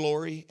by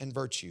glory and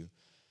virtue,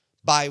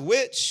 by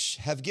which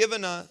have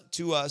given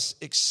to us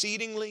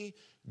exceedingly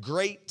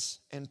great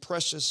and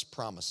precious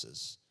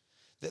promises,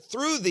 that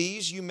through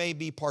these you may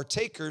be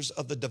partakers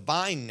of the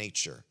divine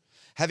nature,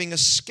 having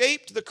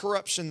escaped the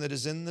corruption that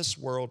is in this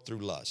world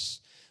through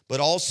lust. But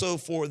also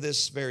for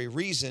this very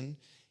reason,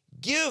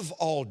 give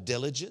all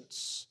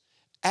diligence,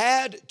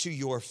 add to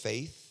your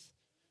faith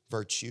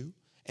virtue,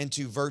 and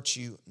to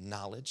virtue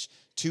knowledge,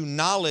 to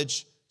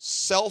knowledge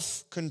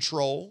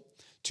self-control,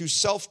 to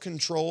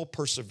self-control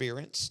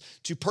perseverance,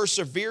 to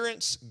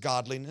perseverance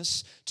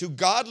godliness, to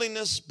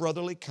godliness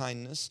brotherly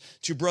kindness,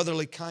 to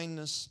brotherly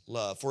kindness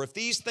love. For if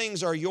these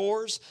things are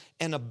yours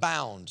and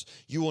abound,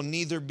 you will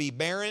neither be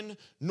barren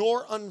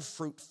nor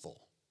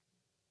unfruitful.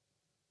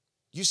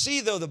 You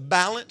see, though, the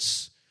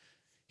balance.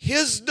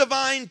 His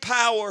divine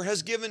power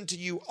has given to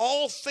you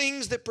all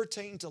things that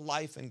pertain to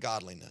life and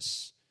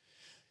godliness.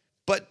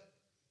 But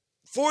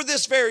for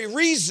this very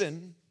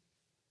reason,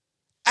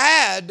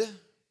 add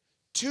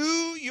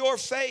to your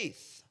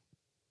faith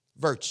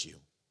virtue.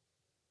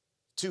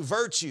 To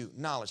virtue,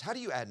 knowledge. How do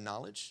you add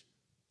knowledge?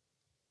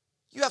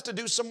 You have to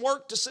do some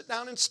work to sit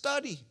down and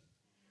study.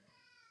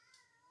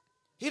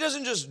 He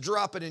doesn't just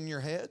drop it in your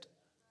head.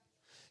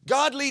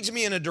 God leads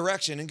me in a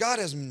direction, and God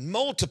has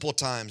multiple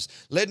times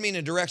led me in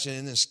a direction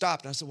and then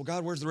stopped. And I said, "Well,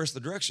 God, where's the rest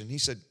of the direction?" He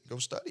said, "Go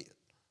study it.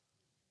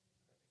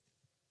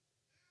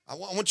 I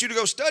want you to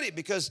go study it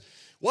because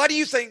why do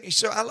you think?"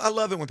 So I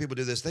love it when people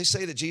do this. They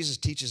say that Jesus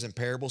teaches in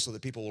parables so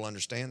that people will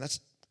understand. That's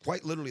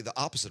quite literally the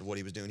opposite of what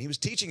he was doing. He was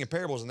teaching in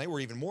parables and they were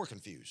even more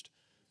confused.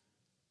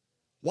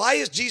 Why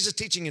is Jesus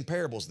teaching in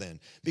parables then?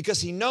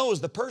 Because he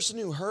knows the person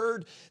who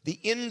heard the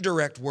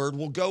indirect word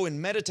will go and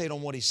meditate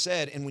on what he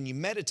said, and when you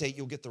meditate,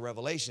 you'll get the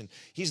revelation.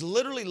 He's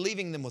literally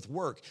leaving them with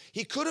work.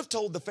 He could have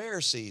told the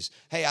Pharisees,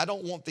 "Hey, I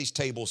don't want these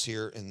tables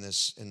here in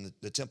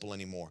the temple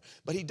anymore."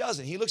 But he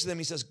doesn't. He looks at them,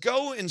 he says,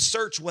 "Go and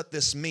search what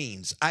this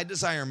means. I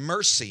desire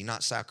mercy,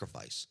 not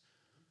sacrifice."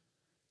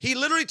 He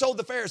literally told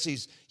the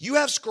Pharisees, "You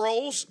have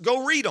scrolls,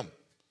 go read them.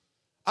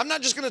 I'm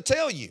not just going to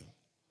tell you."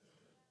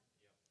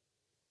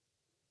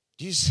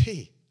 Do you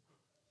see?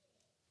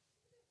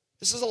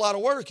 This is a lot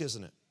of work,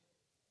 isn't it?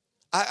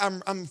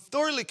 I'm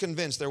thoroughly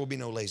convinced there will be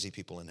no lazy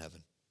people in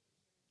heaven.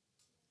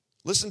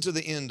 Listen to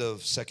the end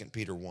of 2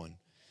 Peter 1.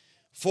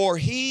 "For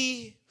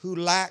he who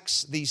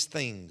lacks these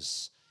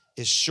things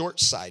is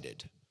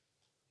short-sighted,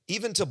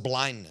 even to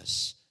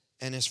blindness,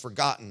 and has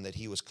forgotten that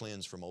he was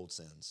cleansed from old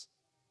sins.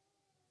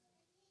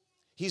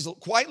 He's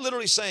quite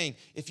literally saying,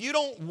 if you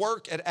don't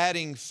work at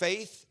adding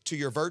faith to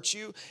your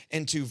virtue,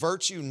 and to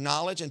virtue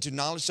knowledge, and to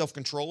knowledge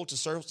self-control, to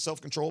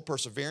self-control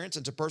perseverance,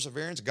 and to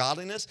perseverance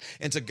godliness,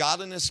 and to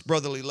godliness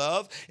brotherly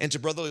love, and to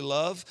brotherly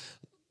love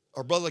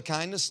or brotherly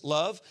kindness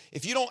love,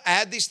 if you don't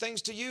add these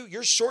things to you,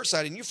 you're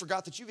short-sighted and you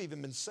forgot that you've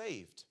even been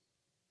saved.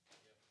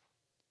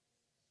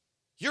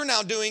 You're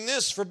now doing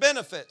this for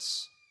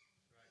benefits.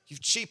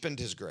 You've cheapened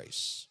his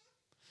grace.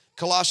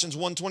 Colossians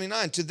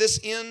 1:29, to this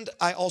end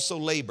I also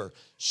labor,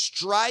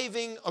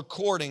 striving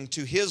according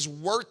to his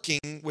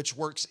working, which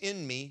works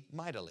in me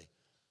mightily.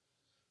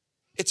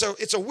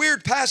 It's a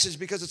weird passage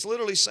because it's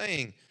literally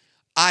saying,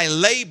 I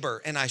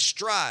labor and I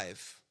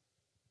strive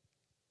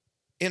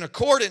in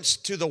accordance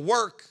to the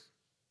work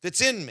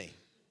that's in me.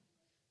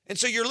 And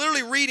so you're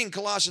literally reading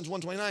Colossians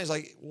 1:29. It's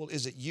like, well,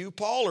 is it you,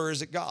 Paul, or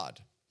is it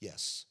God?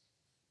 Yes.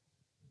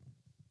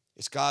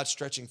 It's God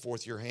stretching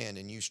forth your hand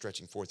and you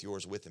stretching forth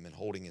yours with him and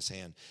holding his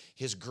hand.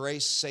 His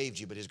grace saved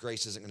you, but his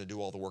grace isn't going to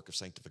do all the work of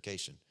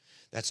sanctification.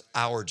 That's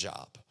our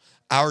job.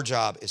 Our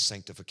job is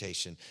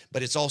sanctification,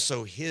 but it's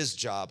also his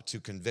job to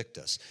convict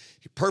us.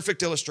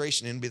 Perfect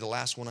illustration, and it'll be the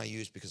last one I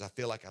use because I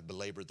feel like I've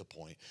belabored the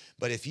point.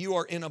 But if you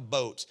are in a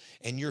boat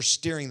and you're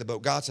steering the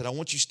boat, God said, I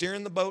want you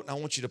steering the boat, and I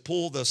want you to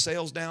pull the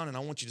sails down, and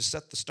I want you to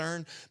set the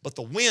stern, but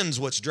the wind's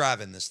what's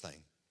driving this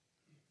thing.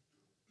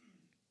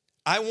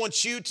 I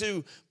want you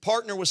to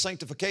partner with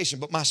sanctification,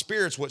 but my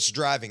spirit's what's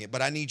driving it.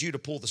 But I need you to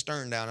pull the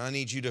stern down. And I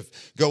need you to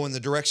go in the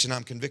direction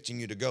I'm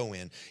convicting you to go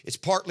in. It's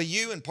partly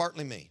you and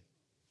partly me.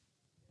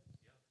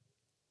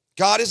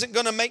 God isn't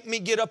going to make me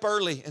get up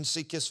early and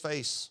seek his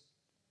face.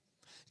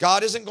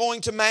 God isn't going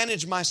to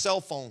manage my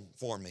cell phone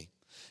for me.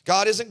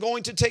 God isn't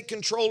going to take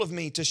control of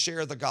me to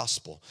share the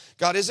gospel.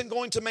 God isn't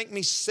going to make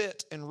me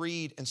sit and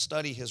read and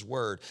study his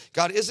word.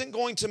 God isn't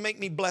going to make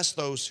me bless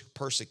those who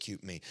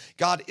persecute me.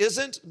 God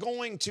isn't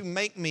going to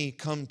make me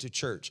come to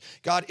church.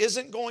 God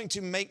isn't going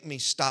to make me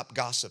stop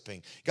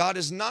gossiping. God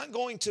is not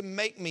going to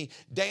make me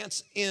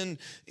dance in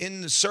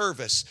the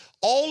service.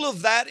 All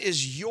of that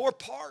is your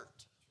part.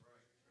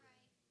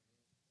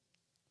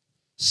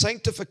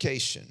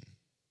 Sanctification.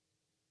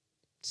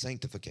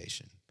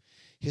 Sanctification.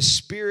 His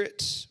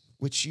Spirit,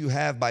 which you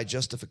have by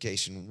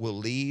justification, will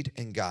lead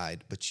and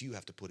guide, but you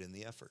have to put in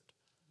the effort.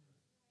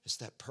 It's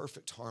that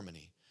perfect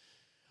harmony.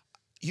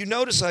 You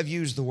notice I've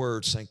used the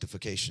word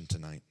sanctification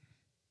tonight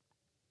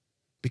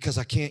because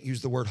I can't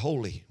use the word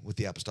holy with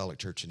the Apostolic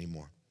Church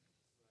anymore.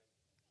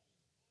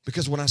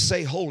 Because when I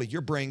say holy,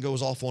 your brain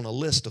goes off on a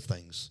list of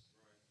things.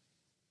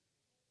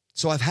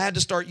 So I've had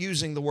to start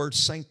using the word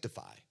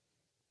sanctify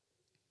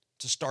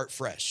to start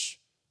fresh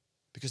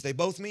because they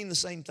both mean the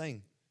same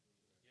thing.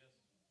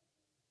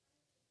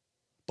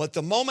 But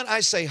the moment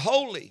I say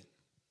holy,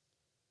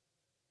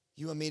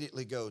 you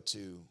immediately go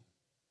to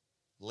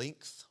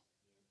length,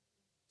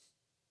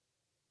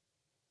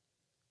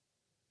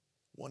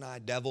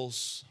 one-eyed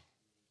devils.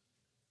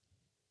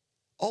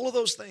 All of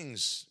those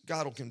things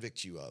God will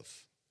convict you of.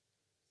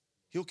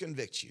 He'll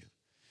convict you.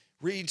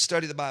 Read,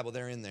 study the Bible,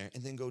 they're in there,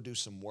 and then go do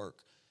some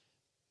work.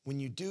 When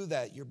you do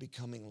that, you're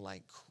becoming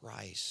like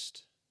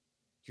Christ.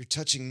 You're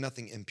touching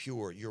nothing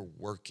impure. You're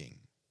working.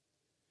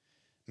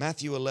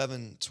 Matthew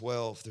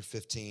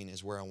 11:12-15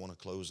 is where I want to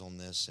close on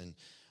this, and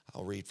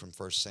I'll read from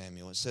 1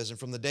 Samuel. It says, and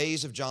from the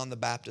days of John the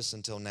Baptist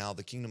until now,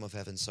 the kingdom of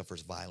heaven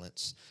suffers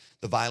violence.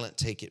 The violent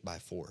take it by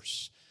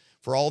force.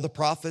 For all the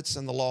prophets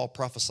and the law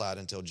prophesied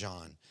until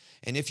John.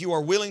 And if you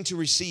are willing to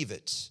receive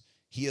it,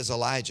 he is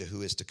Elijah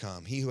who is to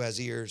come. He who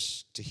has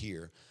ears to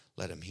hear,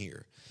 let him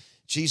hear.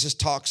 Jesus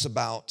talks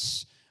about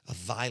a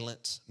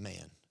violent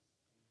man.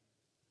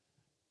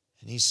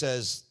 And he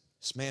says,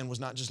 this man was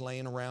not just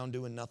laying around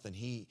doing nothing.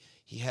 He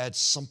had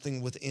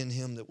something within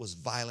him that was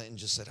violent and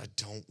just said, I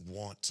don't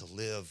want to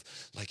live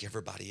like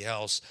everybody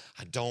else.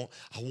 I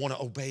want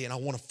to obey and I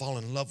want to fall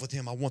in love with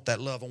him. I want that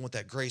love. I want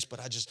that grace.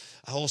 But I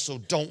also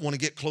don't want to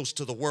get close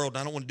to the world.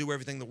 I don't want to do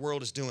everything the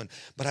world is doing.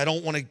 But I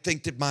don't want to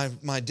think that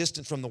my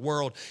distance from the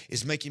world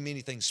is making me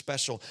anything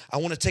special. I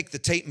want to take the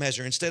tape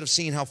measure. Instead of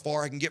seeing how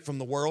far I can get from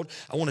the world,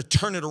 I want to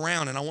turn it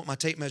around and I want my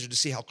tape measure to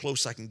see how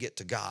close I can get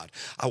to God.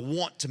 I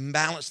want to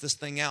balance this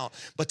thing out.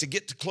 But to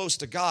get close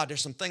to God,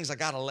 there's some things I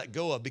got to let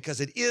go of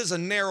because it is a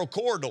narrow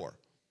corridor.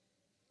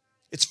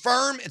 It's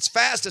firm, it's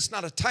fast, it's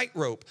not a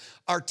tightrope.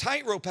 Our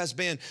tightrope has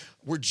been,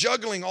 we're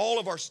juggling all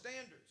of our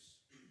standards.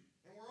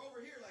 And we're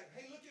over here like,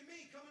 hey, look at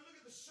me, come and look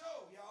at the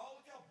show, y'all.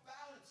 Look how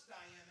balanced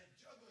I am at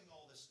juggling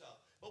all this stuff.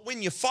 But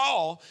when you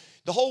fall,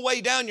 the whole way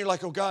down, you're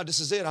like, oh God,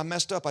 this is it. I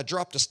messed up, I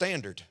dropped a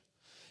standard.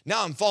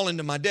 Now I'm falling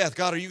to my death.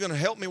 God, are you going to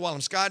help me while I'm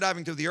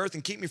skydiving through the earth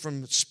and keep me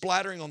from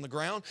splattering on the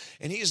ground?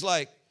 And he's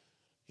like,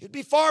 it'd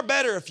be far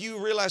better if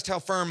you realized how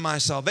firm my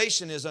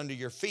salvation is under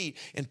your feet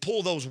and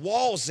pull those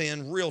walls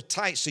in real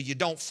tight so you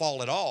don't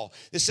fall at all.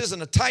 This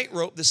isn't a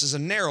tightrope. This is a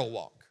narrow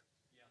walk.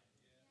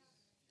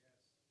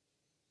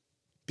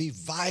 Be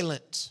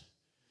violent.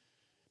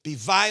 Be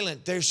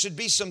violent. There should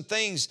be some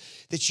things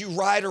that you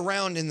ride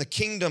around in the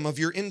kingdom of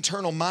your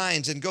internal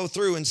minds and go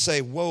through and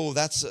say, whoa,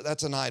 that's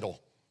an idol.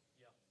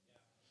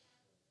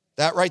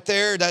 That right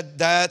there,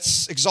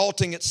 that's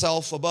exalting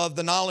itself above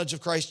the knowledge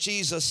of Christ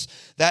Jesus.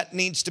 That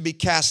needs to be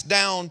cast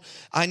down.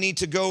 I need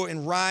to go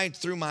and ride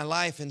through my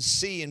life and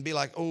see and be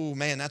like, oh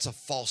man, that's a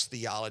false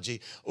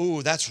theology.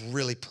 Oh, that's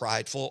really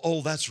prideful.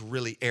 Oh, that's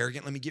really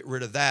arrogant. Let me get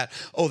rid of that.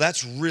 Oh,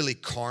 that's really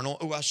carnal.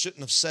 Oh, I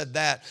shouldn't have said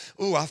that.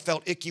 Oh, I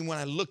felt icky when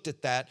I looked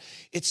at that.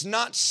 It's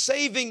not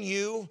saving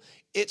you.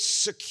 It's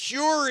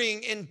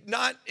securing and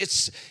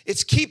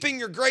it's keeping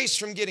your grace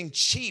from getting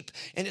cheap,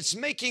 and it's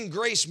making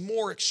grace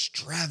more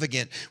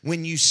extravagant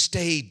when you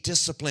stay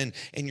disciplined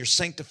and you're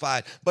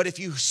sanctified. But if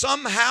you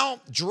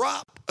somehow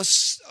drop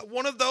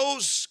one of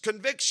those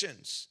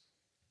convictions,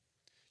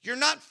 you're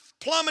not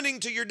plummeting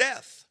to your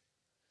death.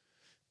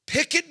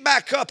 Pick it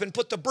back up and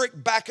put the brick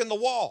back in the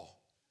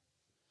wall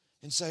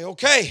and say,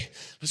 okay,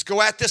 let's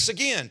go at this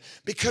again.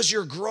 Because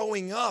you're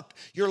growing up,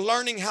 you're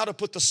learning how to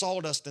put the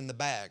sawdust in the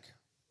bag.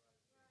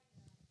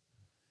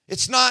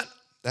 It's not,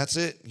 that's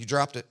it, you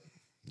dropped it.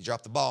 You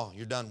dropped the ball,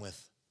 you're done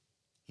with.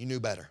 You knew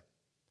better.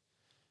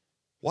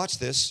 Watch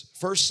this,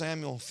 1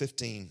 Samuel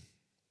 15,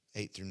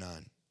 8 through 9.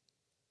 It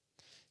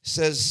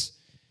says,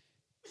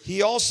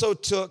 he also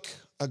took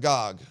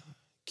Agag,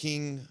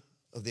 king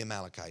of the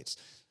Amalekites.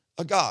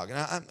 Agag, and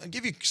I'll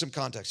give you some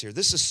context here.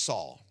 This is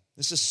Saul.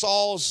 This is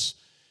Saul's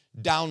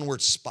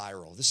downward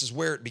spiral. This is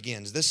where it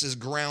begins. This is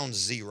ground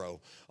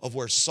zero of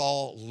where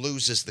Saul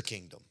loses the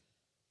kingdom.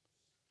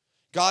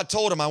 God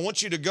told him, I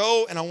want you to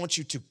go and I want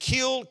you to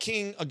kill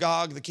King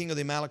Agag, the king of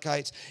the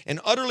Amalekites, and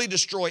utterly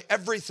destroy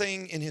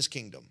everything in his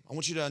kingdom. I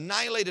want you to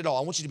annihilate it all.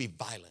 I want you to be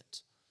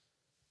violent.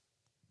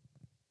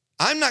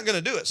 I'm not going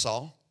to do it,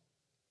 Saul.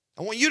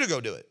 I want you to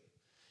go do it.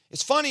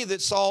 It's funny that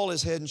Saul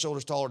is head and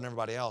shoulders taller than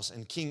everybody else,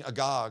 and King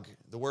Agag,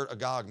 the word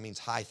Agag means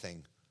high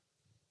thing.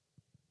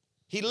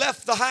 He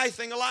left the high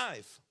thing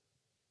alive.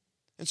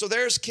 And so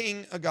there's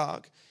King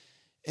Agag.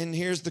 And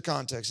here's the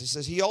context. It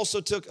says, he also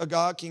took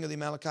Agag, king of the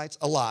Amalekites,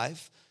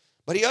 alive,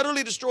 but he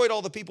utterly destroyed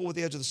all the people with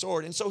the edge of the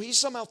sword. And so he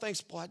somehow thinks,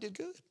 boy, I did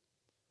good.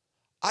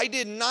 I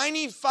did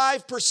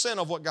 95%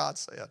 of what God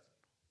said.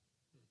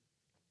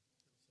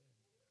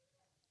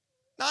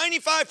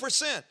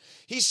 95%.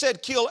 He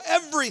said, kill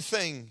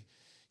everything.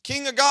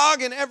 King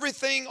Agag and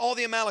everything, all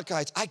the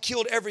Amalekites. I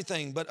killed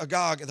everything, but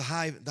Agag, the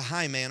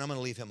high man, I'm going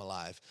to leave him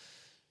alive.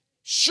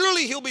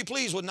 Surely he'll be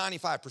pleased with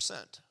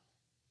 95%.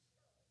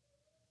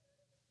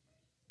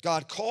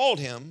 God called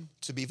him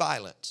to be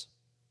violent.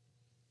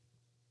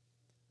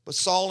 But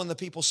Saul and the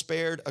people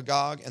spared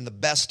Agag and the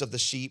best of the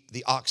sheep,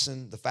 the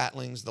oxen, the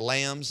fatlings, the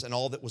lambs, and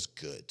all that was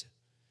good.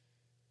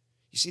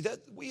 You see, that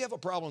we have a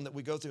problem that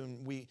we go through,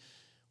 and we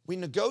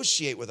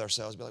negotiate with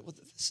ourselves, be like, well,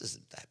 this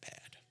isn't that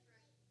bad.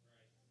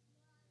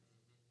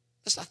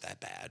 It's not that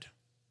bad.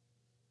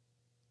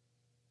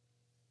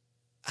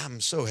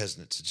 I'm so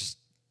hesitant to just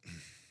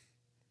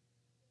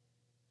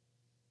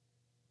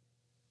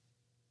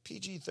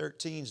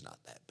PG-13 is not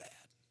that bad.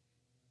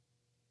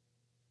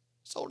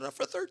 It's old enough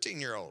for a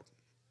 13-year-old.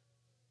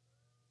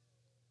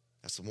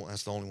 That's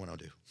the only one I'll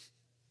do.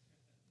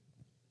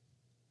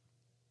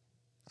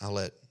 I'll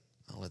let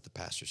the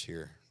pastors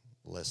here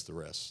bless the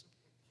rest.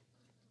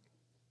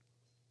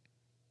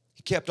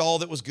 He kept all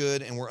that was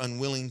good and were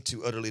unwilling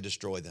to utterly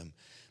destroy them.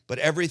 But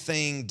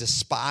everything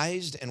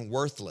despised and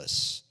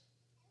worthless,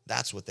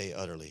 that's what they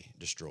utterly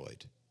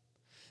destroyed.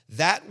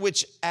 That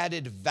which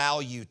added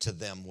value to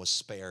them was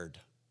spared.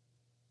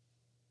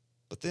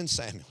 But then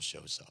Samuel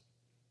shows up.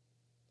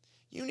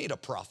 You need a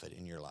prophet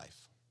in your life.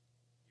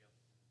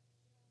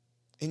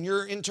 In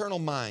your internal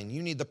mind,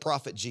 you need the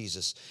prophet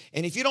Jesus.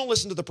 And if you don't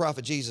listen to the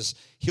prophet Jesus,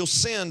 he'll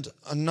send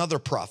another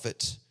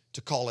prophet to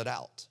call it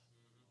out.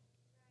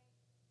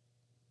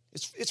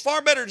 It's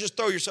far better to just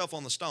throw yourself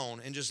on the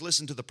stone and just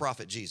listen to the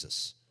prophet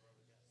Jesus.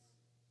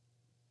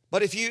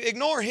 But if you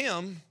ignore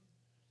him,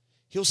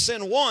 he'll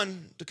send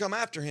one to come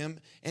after him,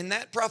 and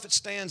that prophet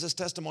stands as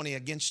testimony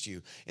against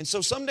you. And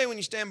so someday when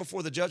you stand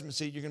before the judgment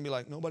seat, you're going to be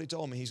like, nobody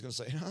told me. He's going to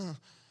say,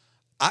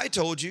 I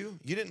told you.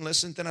 You didn't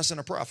listen. Then I sent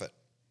a prophet.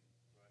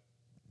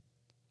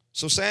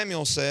 So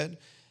Samuel said,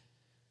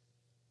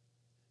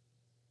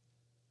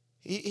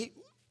 he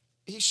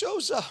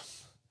shows up.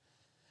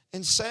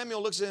 And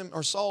Samuel looks at him,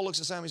 or Saul looks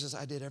at Samuel and says,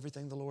 I did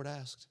everything the Lord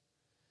asked.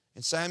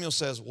 And Samuel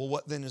says, well,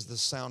 what then is the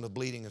sound of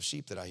bleating of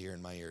sheep that I hear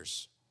in my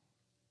ears?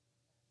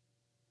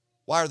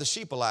 Why are the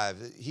sheep alive?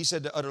 He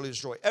said to utterly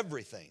destroy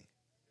everything.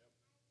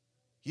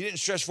 You didn't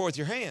stretch forth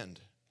your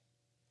hand.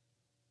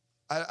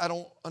 I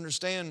don't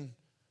understand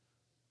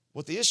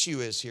what the issue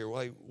is here.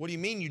 Like, what do you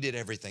mean you did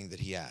everything that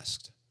he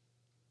asked?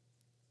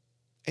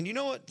 And you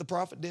know what the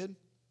prophet did?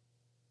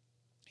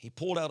 He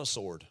pulled out a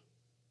sword,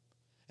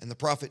 and the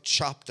prophet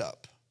chopped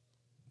up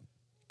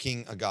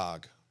King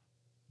Agag.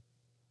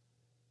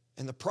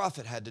 And the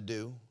prophet had to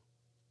do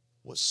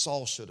what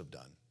Saul should have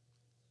done.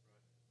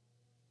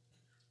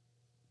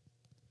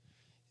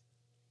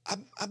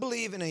 I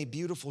believe in a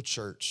beautiful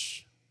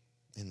church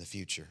in the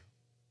future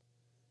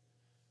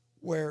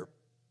where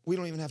we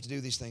don't even have to do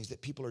these things,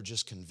 that people are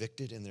just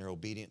convicted and they're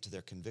obedient to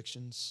their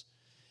convictions.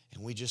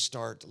 and we just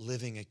start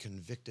living a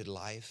convicted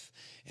life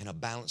and a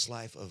balanced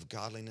life of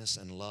godliness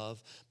and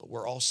love. But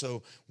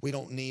we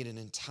don't need an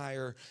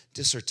entire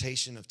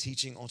dissertation of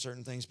teaching on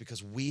certain things,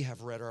 because we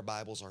have read our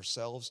Bibles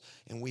ourselves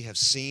and we have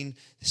seen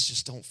this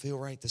just don't feel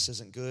right, this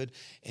isn't good.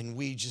 And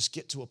we just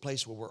get to a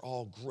place where we're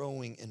all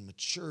growing and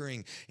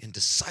maturing and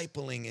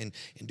discipling and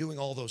doing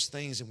all those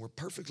things. And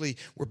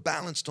we're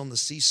balanced on the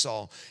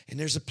seesaw. And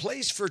there's a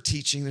place for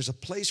teaching, there's a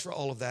place for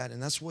all of that.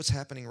 And that's what's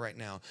happening right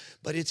now.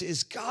 But it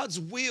is God's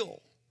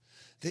will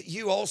that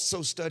you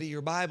also study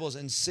your Bibles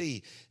and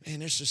see, man,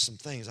 there's just some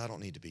things I don't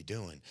need to be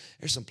doing.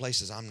 There's some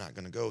places I'm not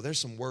going to go. There's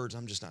some words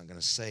I'm just not going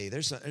to say.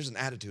 There's an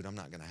attitude I'm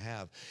not going to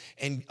have.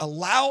 And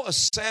allow a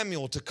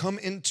Samuel to come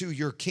into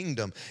your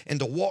kingdom and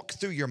to walk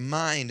through your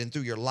mind and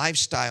through your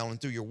lifestyle and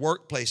through your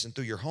workplace and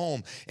through your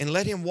home, and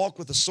let him walk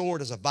with a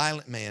sword as a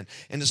violent man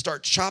and to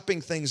start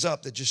chopping things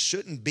up that just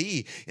shouldn't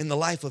be in the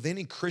life of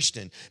any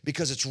Christian,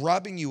 because it's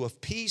robbing you of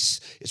peace.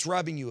 It's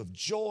robbing you of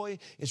joy.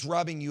 It's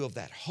robbing you of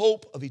that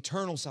hope of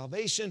eternal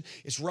salvation.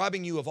 It's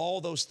robbing you of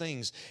all those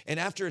things. And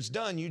after it's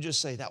done, you just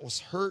say, that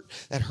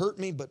hurt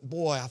me, but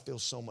boy, I feel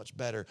so much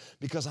better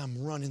because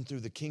I'm running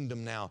through the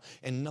kingdom now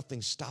and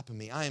nothing's stopping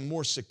me. I am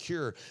more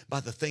secure by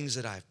the things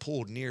that I've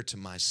pulled near to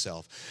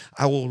myself.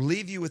 I will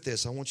leave you with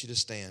this. I want you to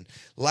stand.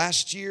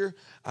 Last year,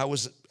 I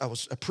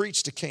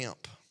preached a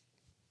camp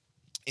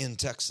in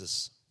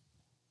Texas.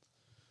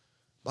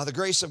 By the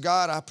grace of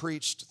God, I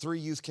preached 3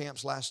 youth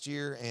camps last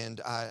year, and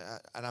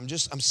I'm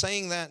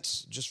saying that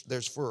just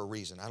there's for a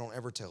reason. I don't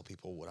ever tell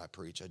people what I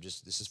preach.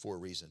 This is for a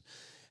reason.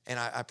 And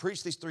I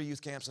preached these 3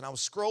 youth camps, and I was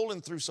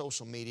scrolling through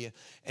social media,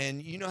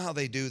 and you know how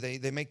they do.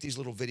 They make these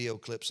little video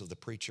clips of the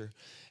preacher.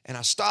 And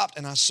I stopped,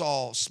 and I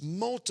saw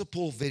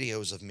multiple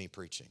videos of me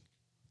preaching.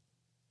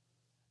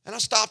 And I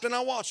stopped, and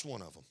I watched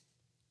one of them.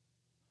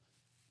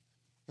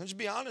 And just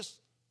be honest.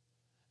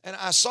 And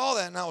I saw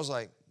that, and I was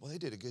like, well, they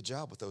did a good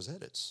job with those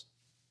edits.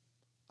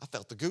 I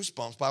felt the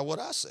goosebumps by what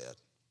I said.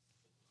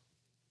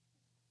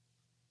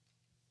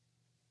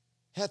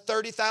 Had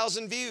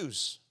 30,000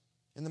 views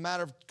in the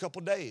matter of a couple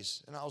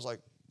days. And I was like,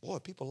 boy,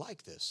 people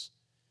like this.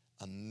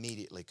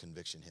 Immediately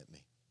conviction hit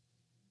me.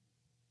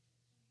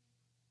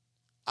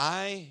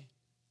 I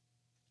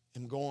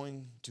am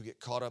going to get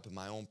caught up in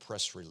my own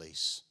press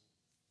release.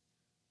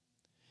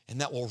 And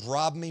that will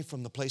rob me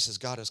from the places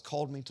God has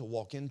called me to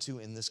walk into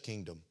in this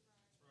kingdom.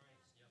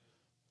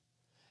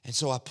 And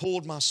so I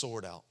pulled my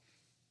sword out,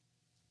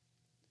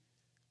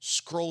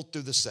 scrolled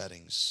through the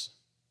settings,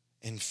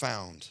 and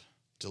found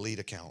delete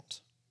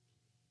account.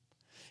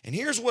 And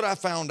here's what I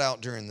found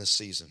out during this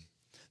season.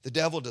 The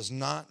devil does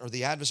not, or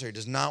the adversary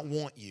does not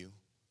want you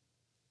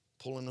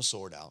pulling a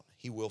sword out.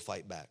 He will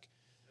fight back.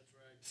 That's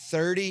right.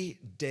 30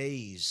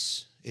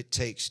 days it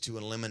takes to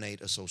eliminate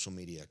a social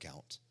media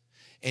account.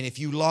 And if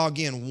you log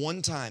in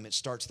one time, it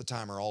starts the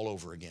timer all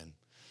over again.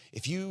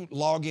 If you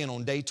log in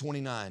on day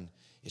 29,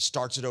 it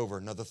starts it over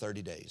another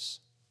 30 days.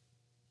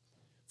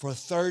 For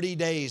 30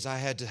 days, I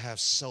had to have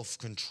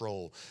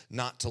self-control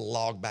not to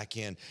log back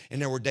in.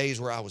 And there were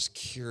days where I was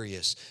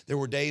curious. There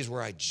were days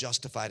where I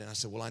justified it. And I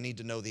said, well, I need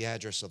to know the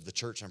address of the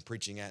church I'm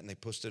preaching at, and they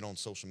posted it on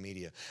social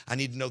media. I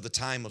need to know the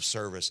time of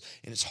service,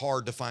 and it's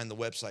hard to find the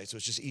website, so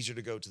it's just easier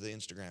to go to the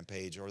Instagram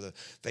page or the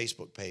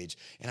Facebook page.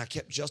 And I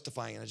kept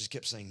justifying it. I just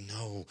kept saying,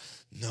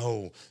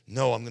 no,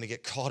 I'm going to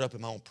get caught up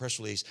in my own press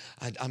release.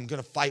 I'm going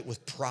to fight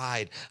with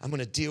pride. I'm going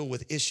to deal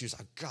with issues.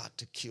 I've got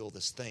to kill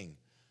this thing.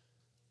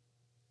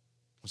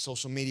 When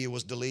social media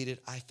was deleted,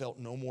 I felt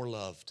no more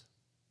loved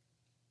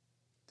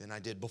than I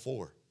did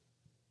before.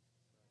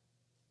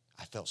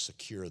 I felt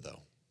secure,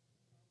 though.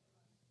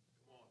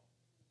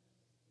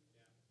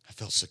 I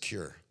felt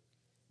secure.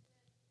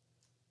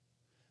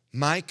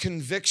 My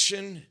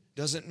conviction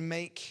doesn't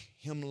make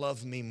him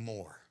love me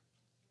more.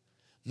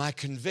 My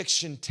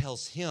conviction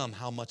tells him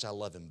how much I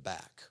love him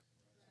back.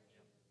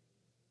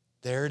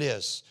 There it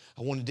is.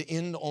 I wanted to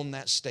end on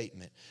that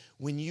statement.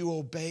 When you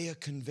obey a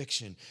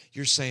conviction,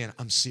 you're saying,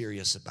 I'm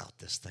serious about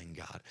this thing,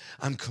 God.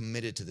 I'm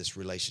committed to this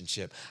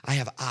relationship. I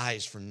have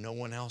eyes for no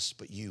one else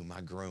but you, my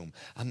groom.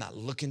 I'm not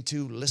looking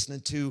to, listening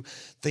to,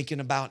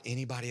 thinking about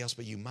anybody else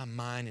but you. My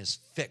mind is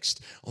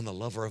fixed on the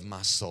lover of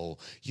my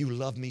soul. You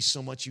love me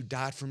so much. You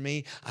died for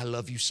me. I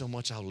love you so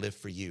much. I'll live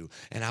for you,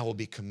 and I will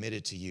be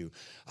committed to you.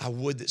 I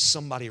would that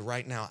somebody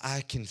right now,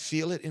 I can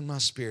feel it in my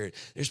spirit.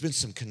 There's been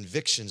some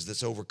convictions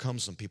that's overcome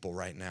some people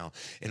right now.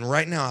 And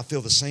right now, I feel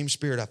the same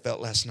spirit I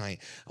felt last night.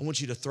 I want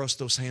you to thrust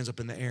those hands up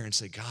in the air and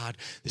say, God,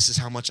 this is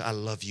how much I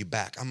love you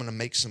back. I'm going to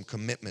make some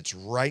commitments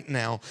right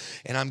now,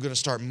 and I'm going to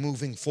start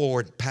moving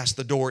forward past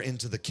the door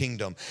into the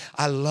kingdom.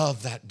 I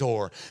love that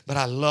door, but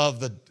I love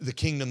the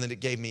kingdom that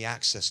it gave me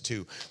access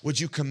to. Would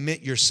you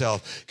commit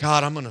yourself?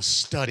 God, I'm going to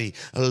study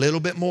a little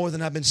bit more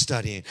than I've been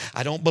studying.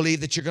 I don't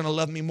believe that you're going to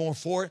love me more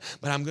for it,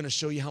 but I'm going to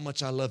show you how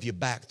much I love you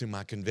back through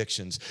my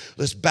convictions.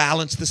 Let's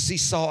balance the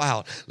seesaw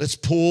out. Let's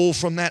pull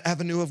from that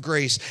avenue of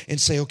grace and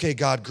say, okay,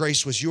 God,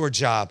 grace was your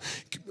job.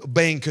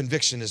 Obeying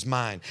conviction is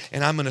mine,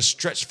 and I'm going to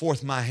stretch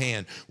forth my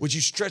hand. Would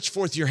you stretch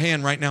forth your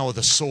hand right now with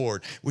a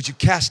sword? Would you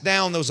cast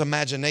down those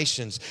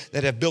imaginations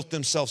that have built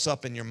themselves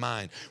up in your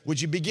mind?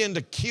 Would you begin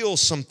to kill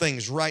some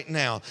things right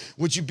now?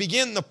 Would you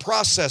begin the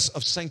process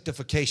of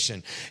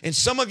sanctification? And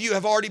some of you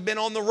have already been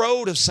on the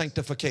road of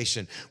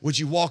sanctification. Would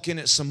you walk in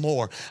it some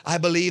more? I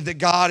believe that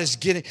God is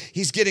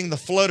He's getting the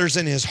flutters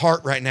in His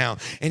heart right now,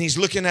 and He's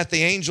looking at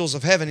the angels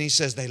of heaven. He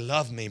says, they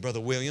love me, Brother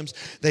Williams.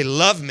 They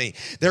love me.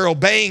 They're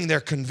obeying their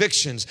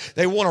convictions.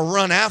 They want to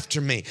run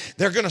after me.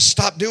 They're going to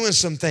stop doing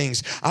some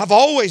things. I've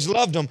always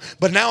loved them,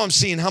 but now I'm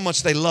seeing how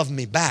much they love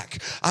me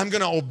back. I'm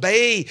going to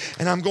obey,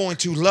 and I'm going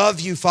to love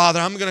you, Father.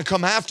 I'm going to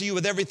come after you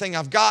with everything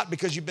I've got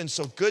because you've been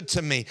so good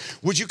to me.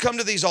 Would you come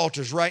to these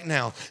altars right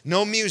now?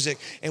 No music.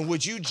 And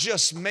would you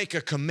just make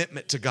a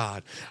commitment to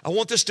God? I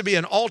want this to be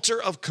an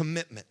altar of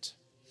commitment.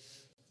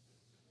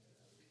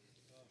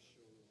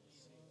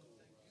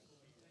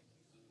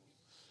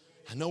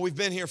 I know we've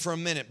been here for a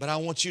minute, but I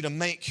want you to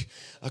make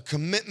a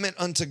commitment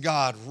unto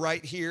God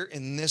right here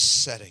in this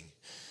setting.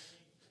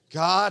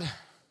 God,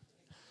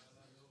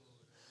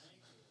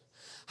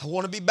 I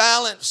want to be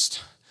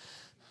balanced.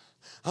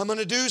 I'm going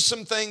to do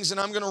some things, and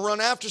I'm going to run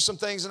after some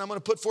things, and I'm going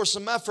to put forth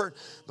some effort.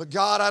 But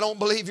God, I don't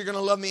believe you're going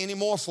to love me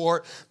anymore for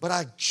it. But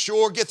I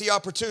sure get the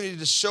opportunity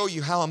to show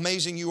you how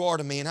amazing you are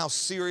to me and how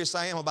serious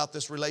I am about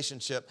this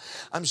relationship.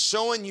 I'm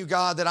showing you,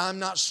 God, that I'm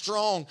not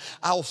strong.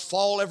 I'll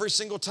fall every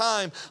single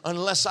time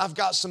unless I've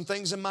got some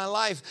things in my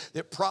life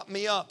that prop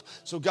me up.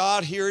 So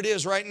God, here it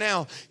is right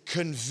now.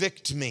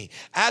 Convict me.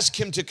 Ask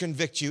Him to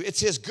convict you.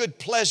 It's His good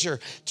pleasure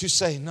to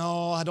say,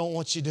 no, I don't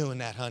want you doing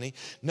that, honey.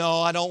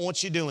 No, I don't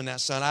want you doing that,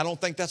 son. I don't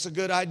think that's a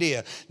good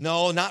idea.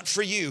 No, not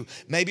for you.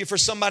 Maybe for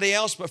somebody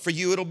else, but for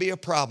you it'll be a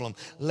problem.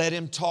 Let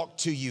Him talk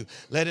to you.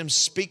 Let Him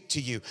speak to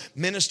you.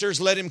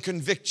 Ministers, let Him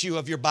convict you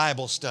of your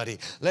Bible study.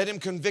 Let Him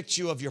convict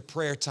you of your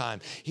prayer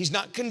time. He's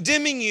not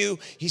condemning you.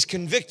 He's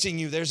convicting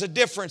you. There's a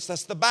difference.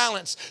 That's the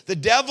balance. The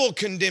devil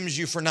condemns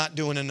you for not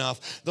doing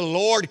enough. The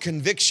Lord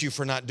convicts you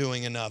for not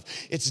doing enough.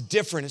 It's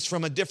different. It's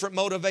from a different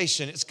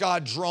motivation. It's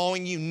God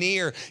drawing you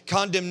near.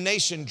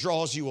 Condemnation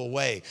draws you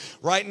away.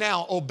 Right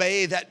now,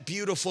 obey that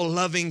beautiful,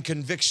 loving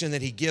conviction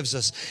that He gives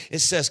us. It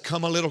says,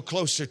 come a little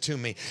closer to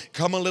me.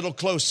 Come a little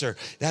closer.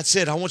 That's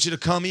it. I want you to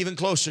come even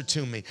closer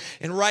to me.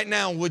 And right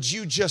now, would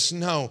you just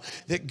know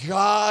that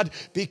God,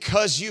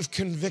 because you've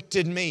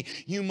convicted me,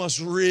 you must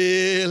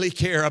really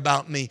care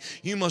about me.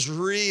 You must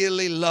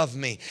really love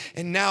me.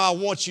 And now I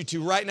want you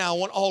to, right now, I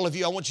want all of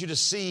you, I want you to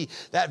see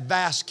that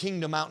vast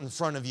kingdom out in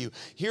front of you.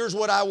 Here's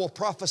what I will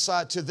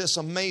prophesy to this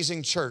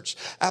amazing church.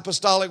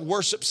 Apostolic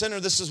Worship Center,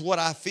 this is what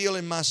I feel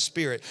in my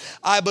spirit.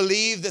 I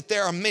believe that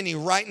there are many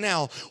right now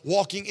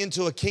walking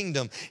into a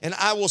kingdom. And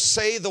I will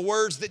say the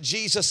words that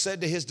Jesus said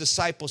to His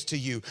disciples to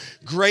you.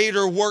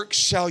 Greater works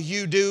shall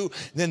you do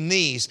than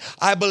these.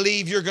 I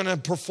believe you're going to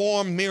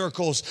perform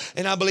miracles.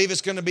 And I believe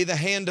it's going to be the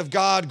hand of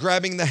God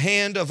grabbing the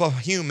hand of a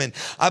human.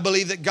 I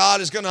believe that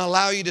God is going to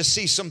allow you to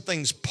see some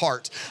things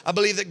part. I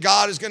believe that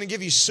God is going to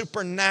give you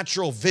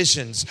supernatural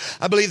visions.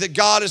 I believe that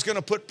God is going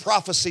to put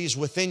prophecies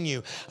within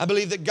you. I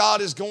believe that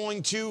God is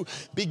going to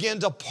begin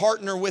to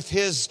partner with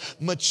His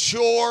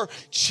mature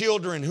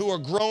children who are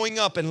growing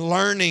up and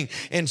learning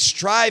and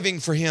striving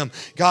for Him.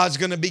 God's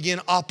going to begin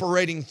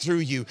operating through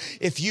you.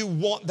 If you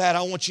want that,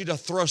 I want you to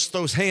thrust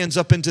those hands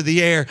up into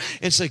the air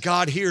and say,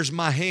 God, here's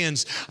my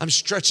hands. I'm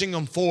stretching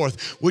them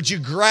forth. Would you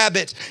grab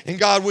it? And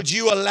God, would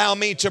you allow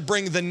me to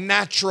bring the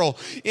natural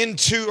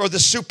into, or the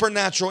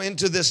supernatural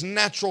into this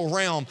natural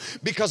realm?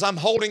 Because I'm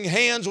holding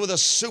hands with a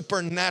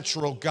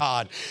supernatural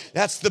God.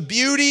 That's the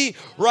beauty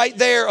right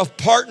there of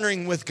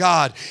partnering with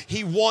God.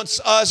 He wants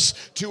us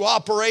to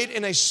operate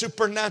in a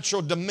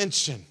supernatural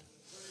dimension.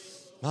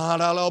 Would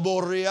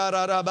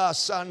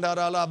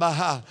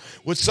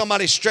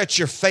somebody stretch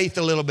your faith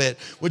a little bit?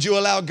 Would you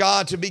allow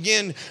God to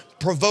begin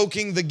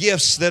provoking the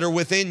gifts that are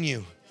within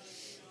you?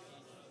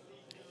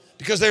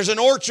 Because there's an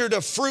orchard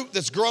of fruit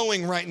that's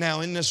growing right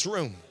now in this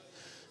room.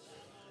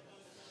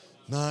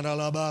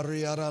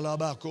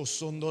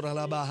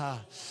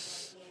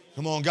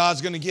 Come on,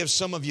 God's going to give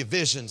some of you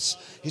visions.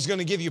 He's going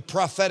to give you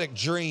prophetic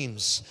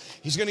dreams.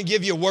 He's going to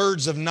give you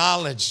words of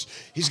knowledge.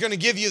 He's going to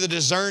give you the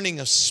discerning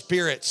of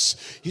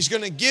spirits. He's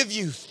going to give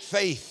you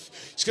faith.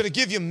 He's going to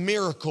give you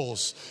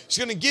miracles. He's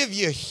going to give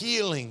you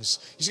healings.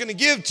 He's going to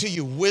give to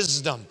you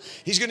wisdom.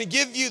 He's going to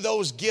give you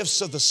those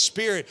gifts of the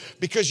Spirit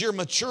because you're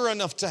mature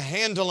enough to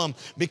handle them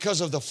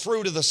because of the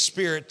fruit of the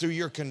Spirit through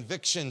your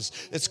convictions.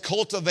 It's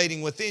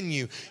cultivating within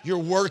you. You're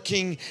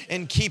working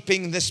and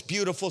keeping this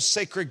beautiful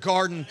sacred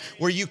garden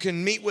where you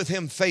can meet with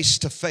Him face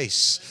to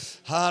face.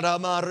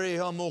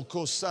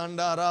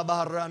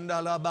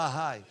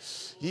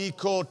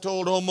 Iko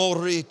toro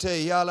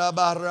morite yala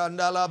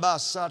baranda la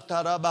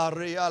basata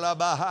rabari yala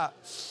baha.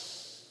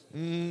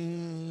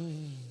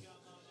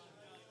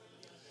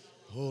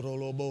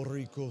 Horolo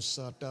boriko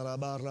sata la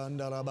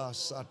baranda la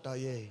basata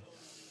ye.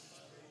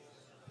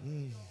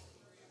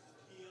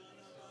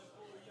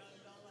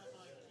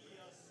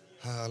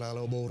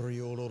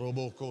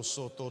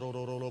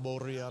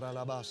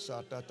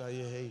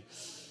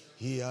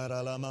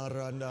 Hiara la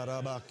maranda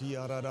rabaki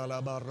ara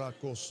la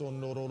barraco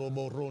sonoro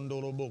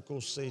borondo boko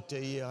sete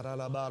hiara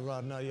la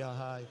barana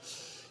yahai.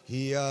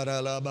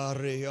 Hiara la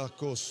barria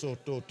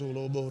cosoto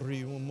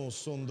tulobori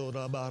umosondo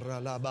la barra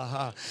la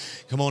baha.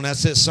 Come on,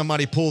 that's it.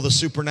 Somebody pull the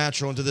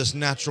supernatural into this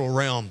natural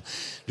realm.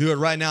 Do it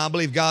right now. I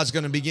believe God's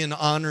going to begin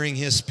honoring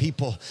his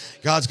people.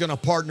 God's going to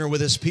partner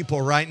with his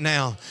people right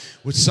now.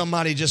 Would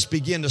somebody just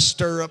begin to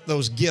stir up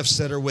those gifts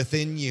that are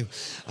within you?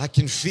 I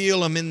can feel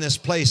them in this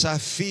place. I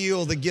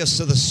feel the gifts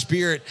of the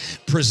Spirit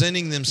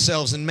presenting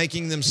themselves and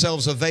making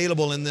themselves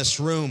available in this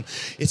room.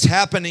 It's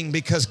happening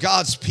because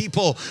God's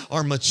people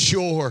are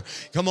mature.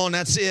 Come on,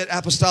 that's it.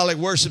 Apostolic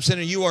Worship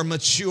Center, you are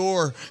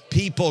mature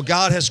people.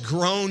 God has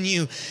grown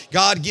you.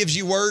 God gives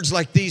you words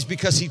like these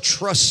because he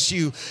trusts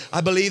you.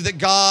 I believe that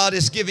God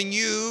is giving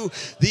you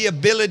the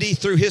ability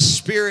through his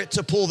Spirit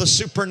to pull the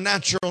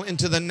supernatural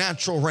into the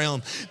natural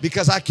realm,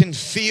 because I can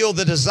feel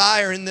the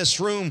desire in this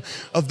room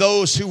of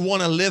those who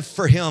want to live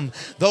for him,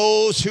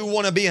 those who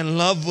want to be in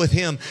love with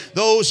him,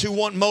 those who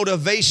want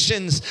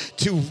motivations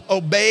to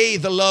obey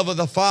the love of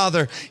the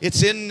Father.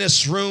 It's in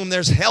this room.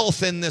 There's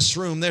health in this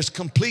room. There's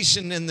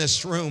completion in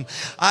this room.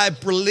 I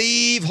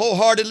believe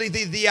wholeheartedly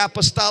the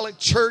Apostolic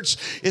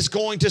Church is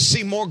going to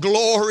see more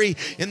glory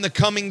in the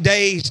coming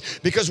days,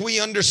 because we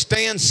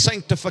understand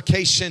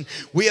sanctification.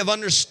 We have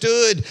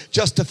understood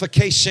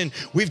justification.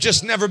 We've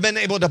just never been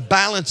able to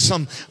balance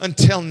them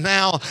until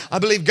now. I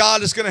believe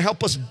God is going to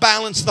help us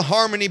balance the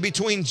harmony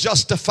between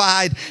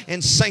justified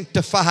and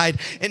sanctified.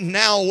 And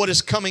now what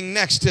is coming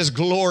next is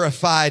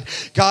glorified.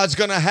 God's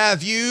going to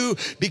have you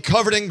be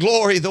covered in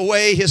glory the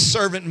way his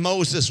servant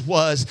Moses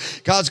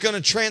was. God's going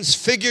to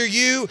transfigure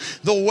you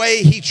the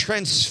way he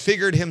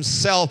transfigured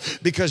himself,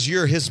 because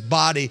you're his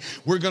body.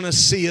 We're going to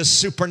see a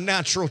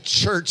supernatural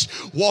church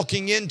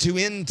walking into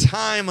end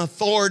time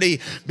authority,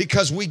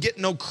 because we get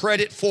no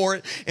credit for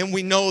it, and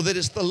we know that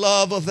it's the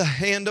love of the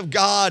hand of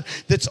God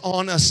that's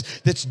on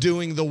us, that's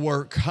doing the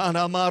work.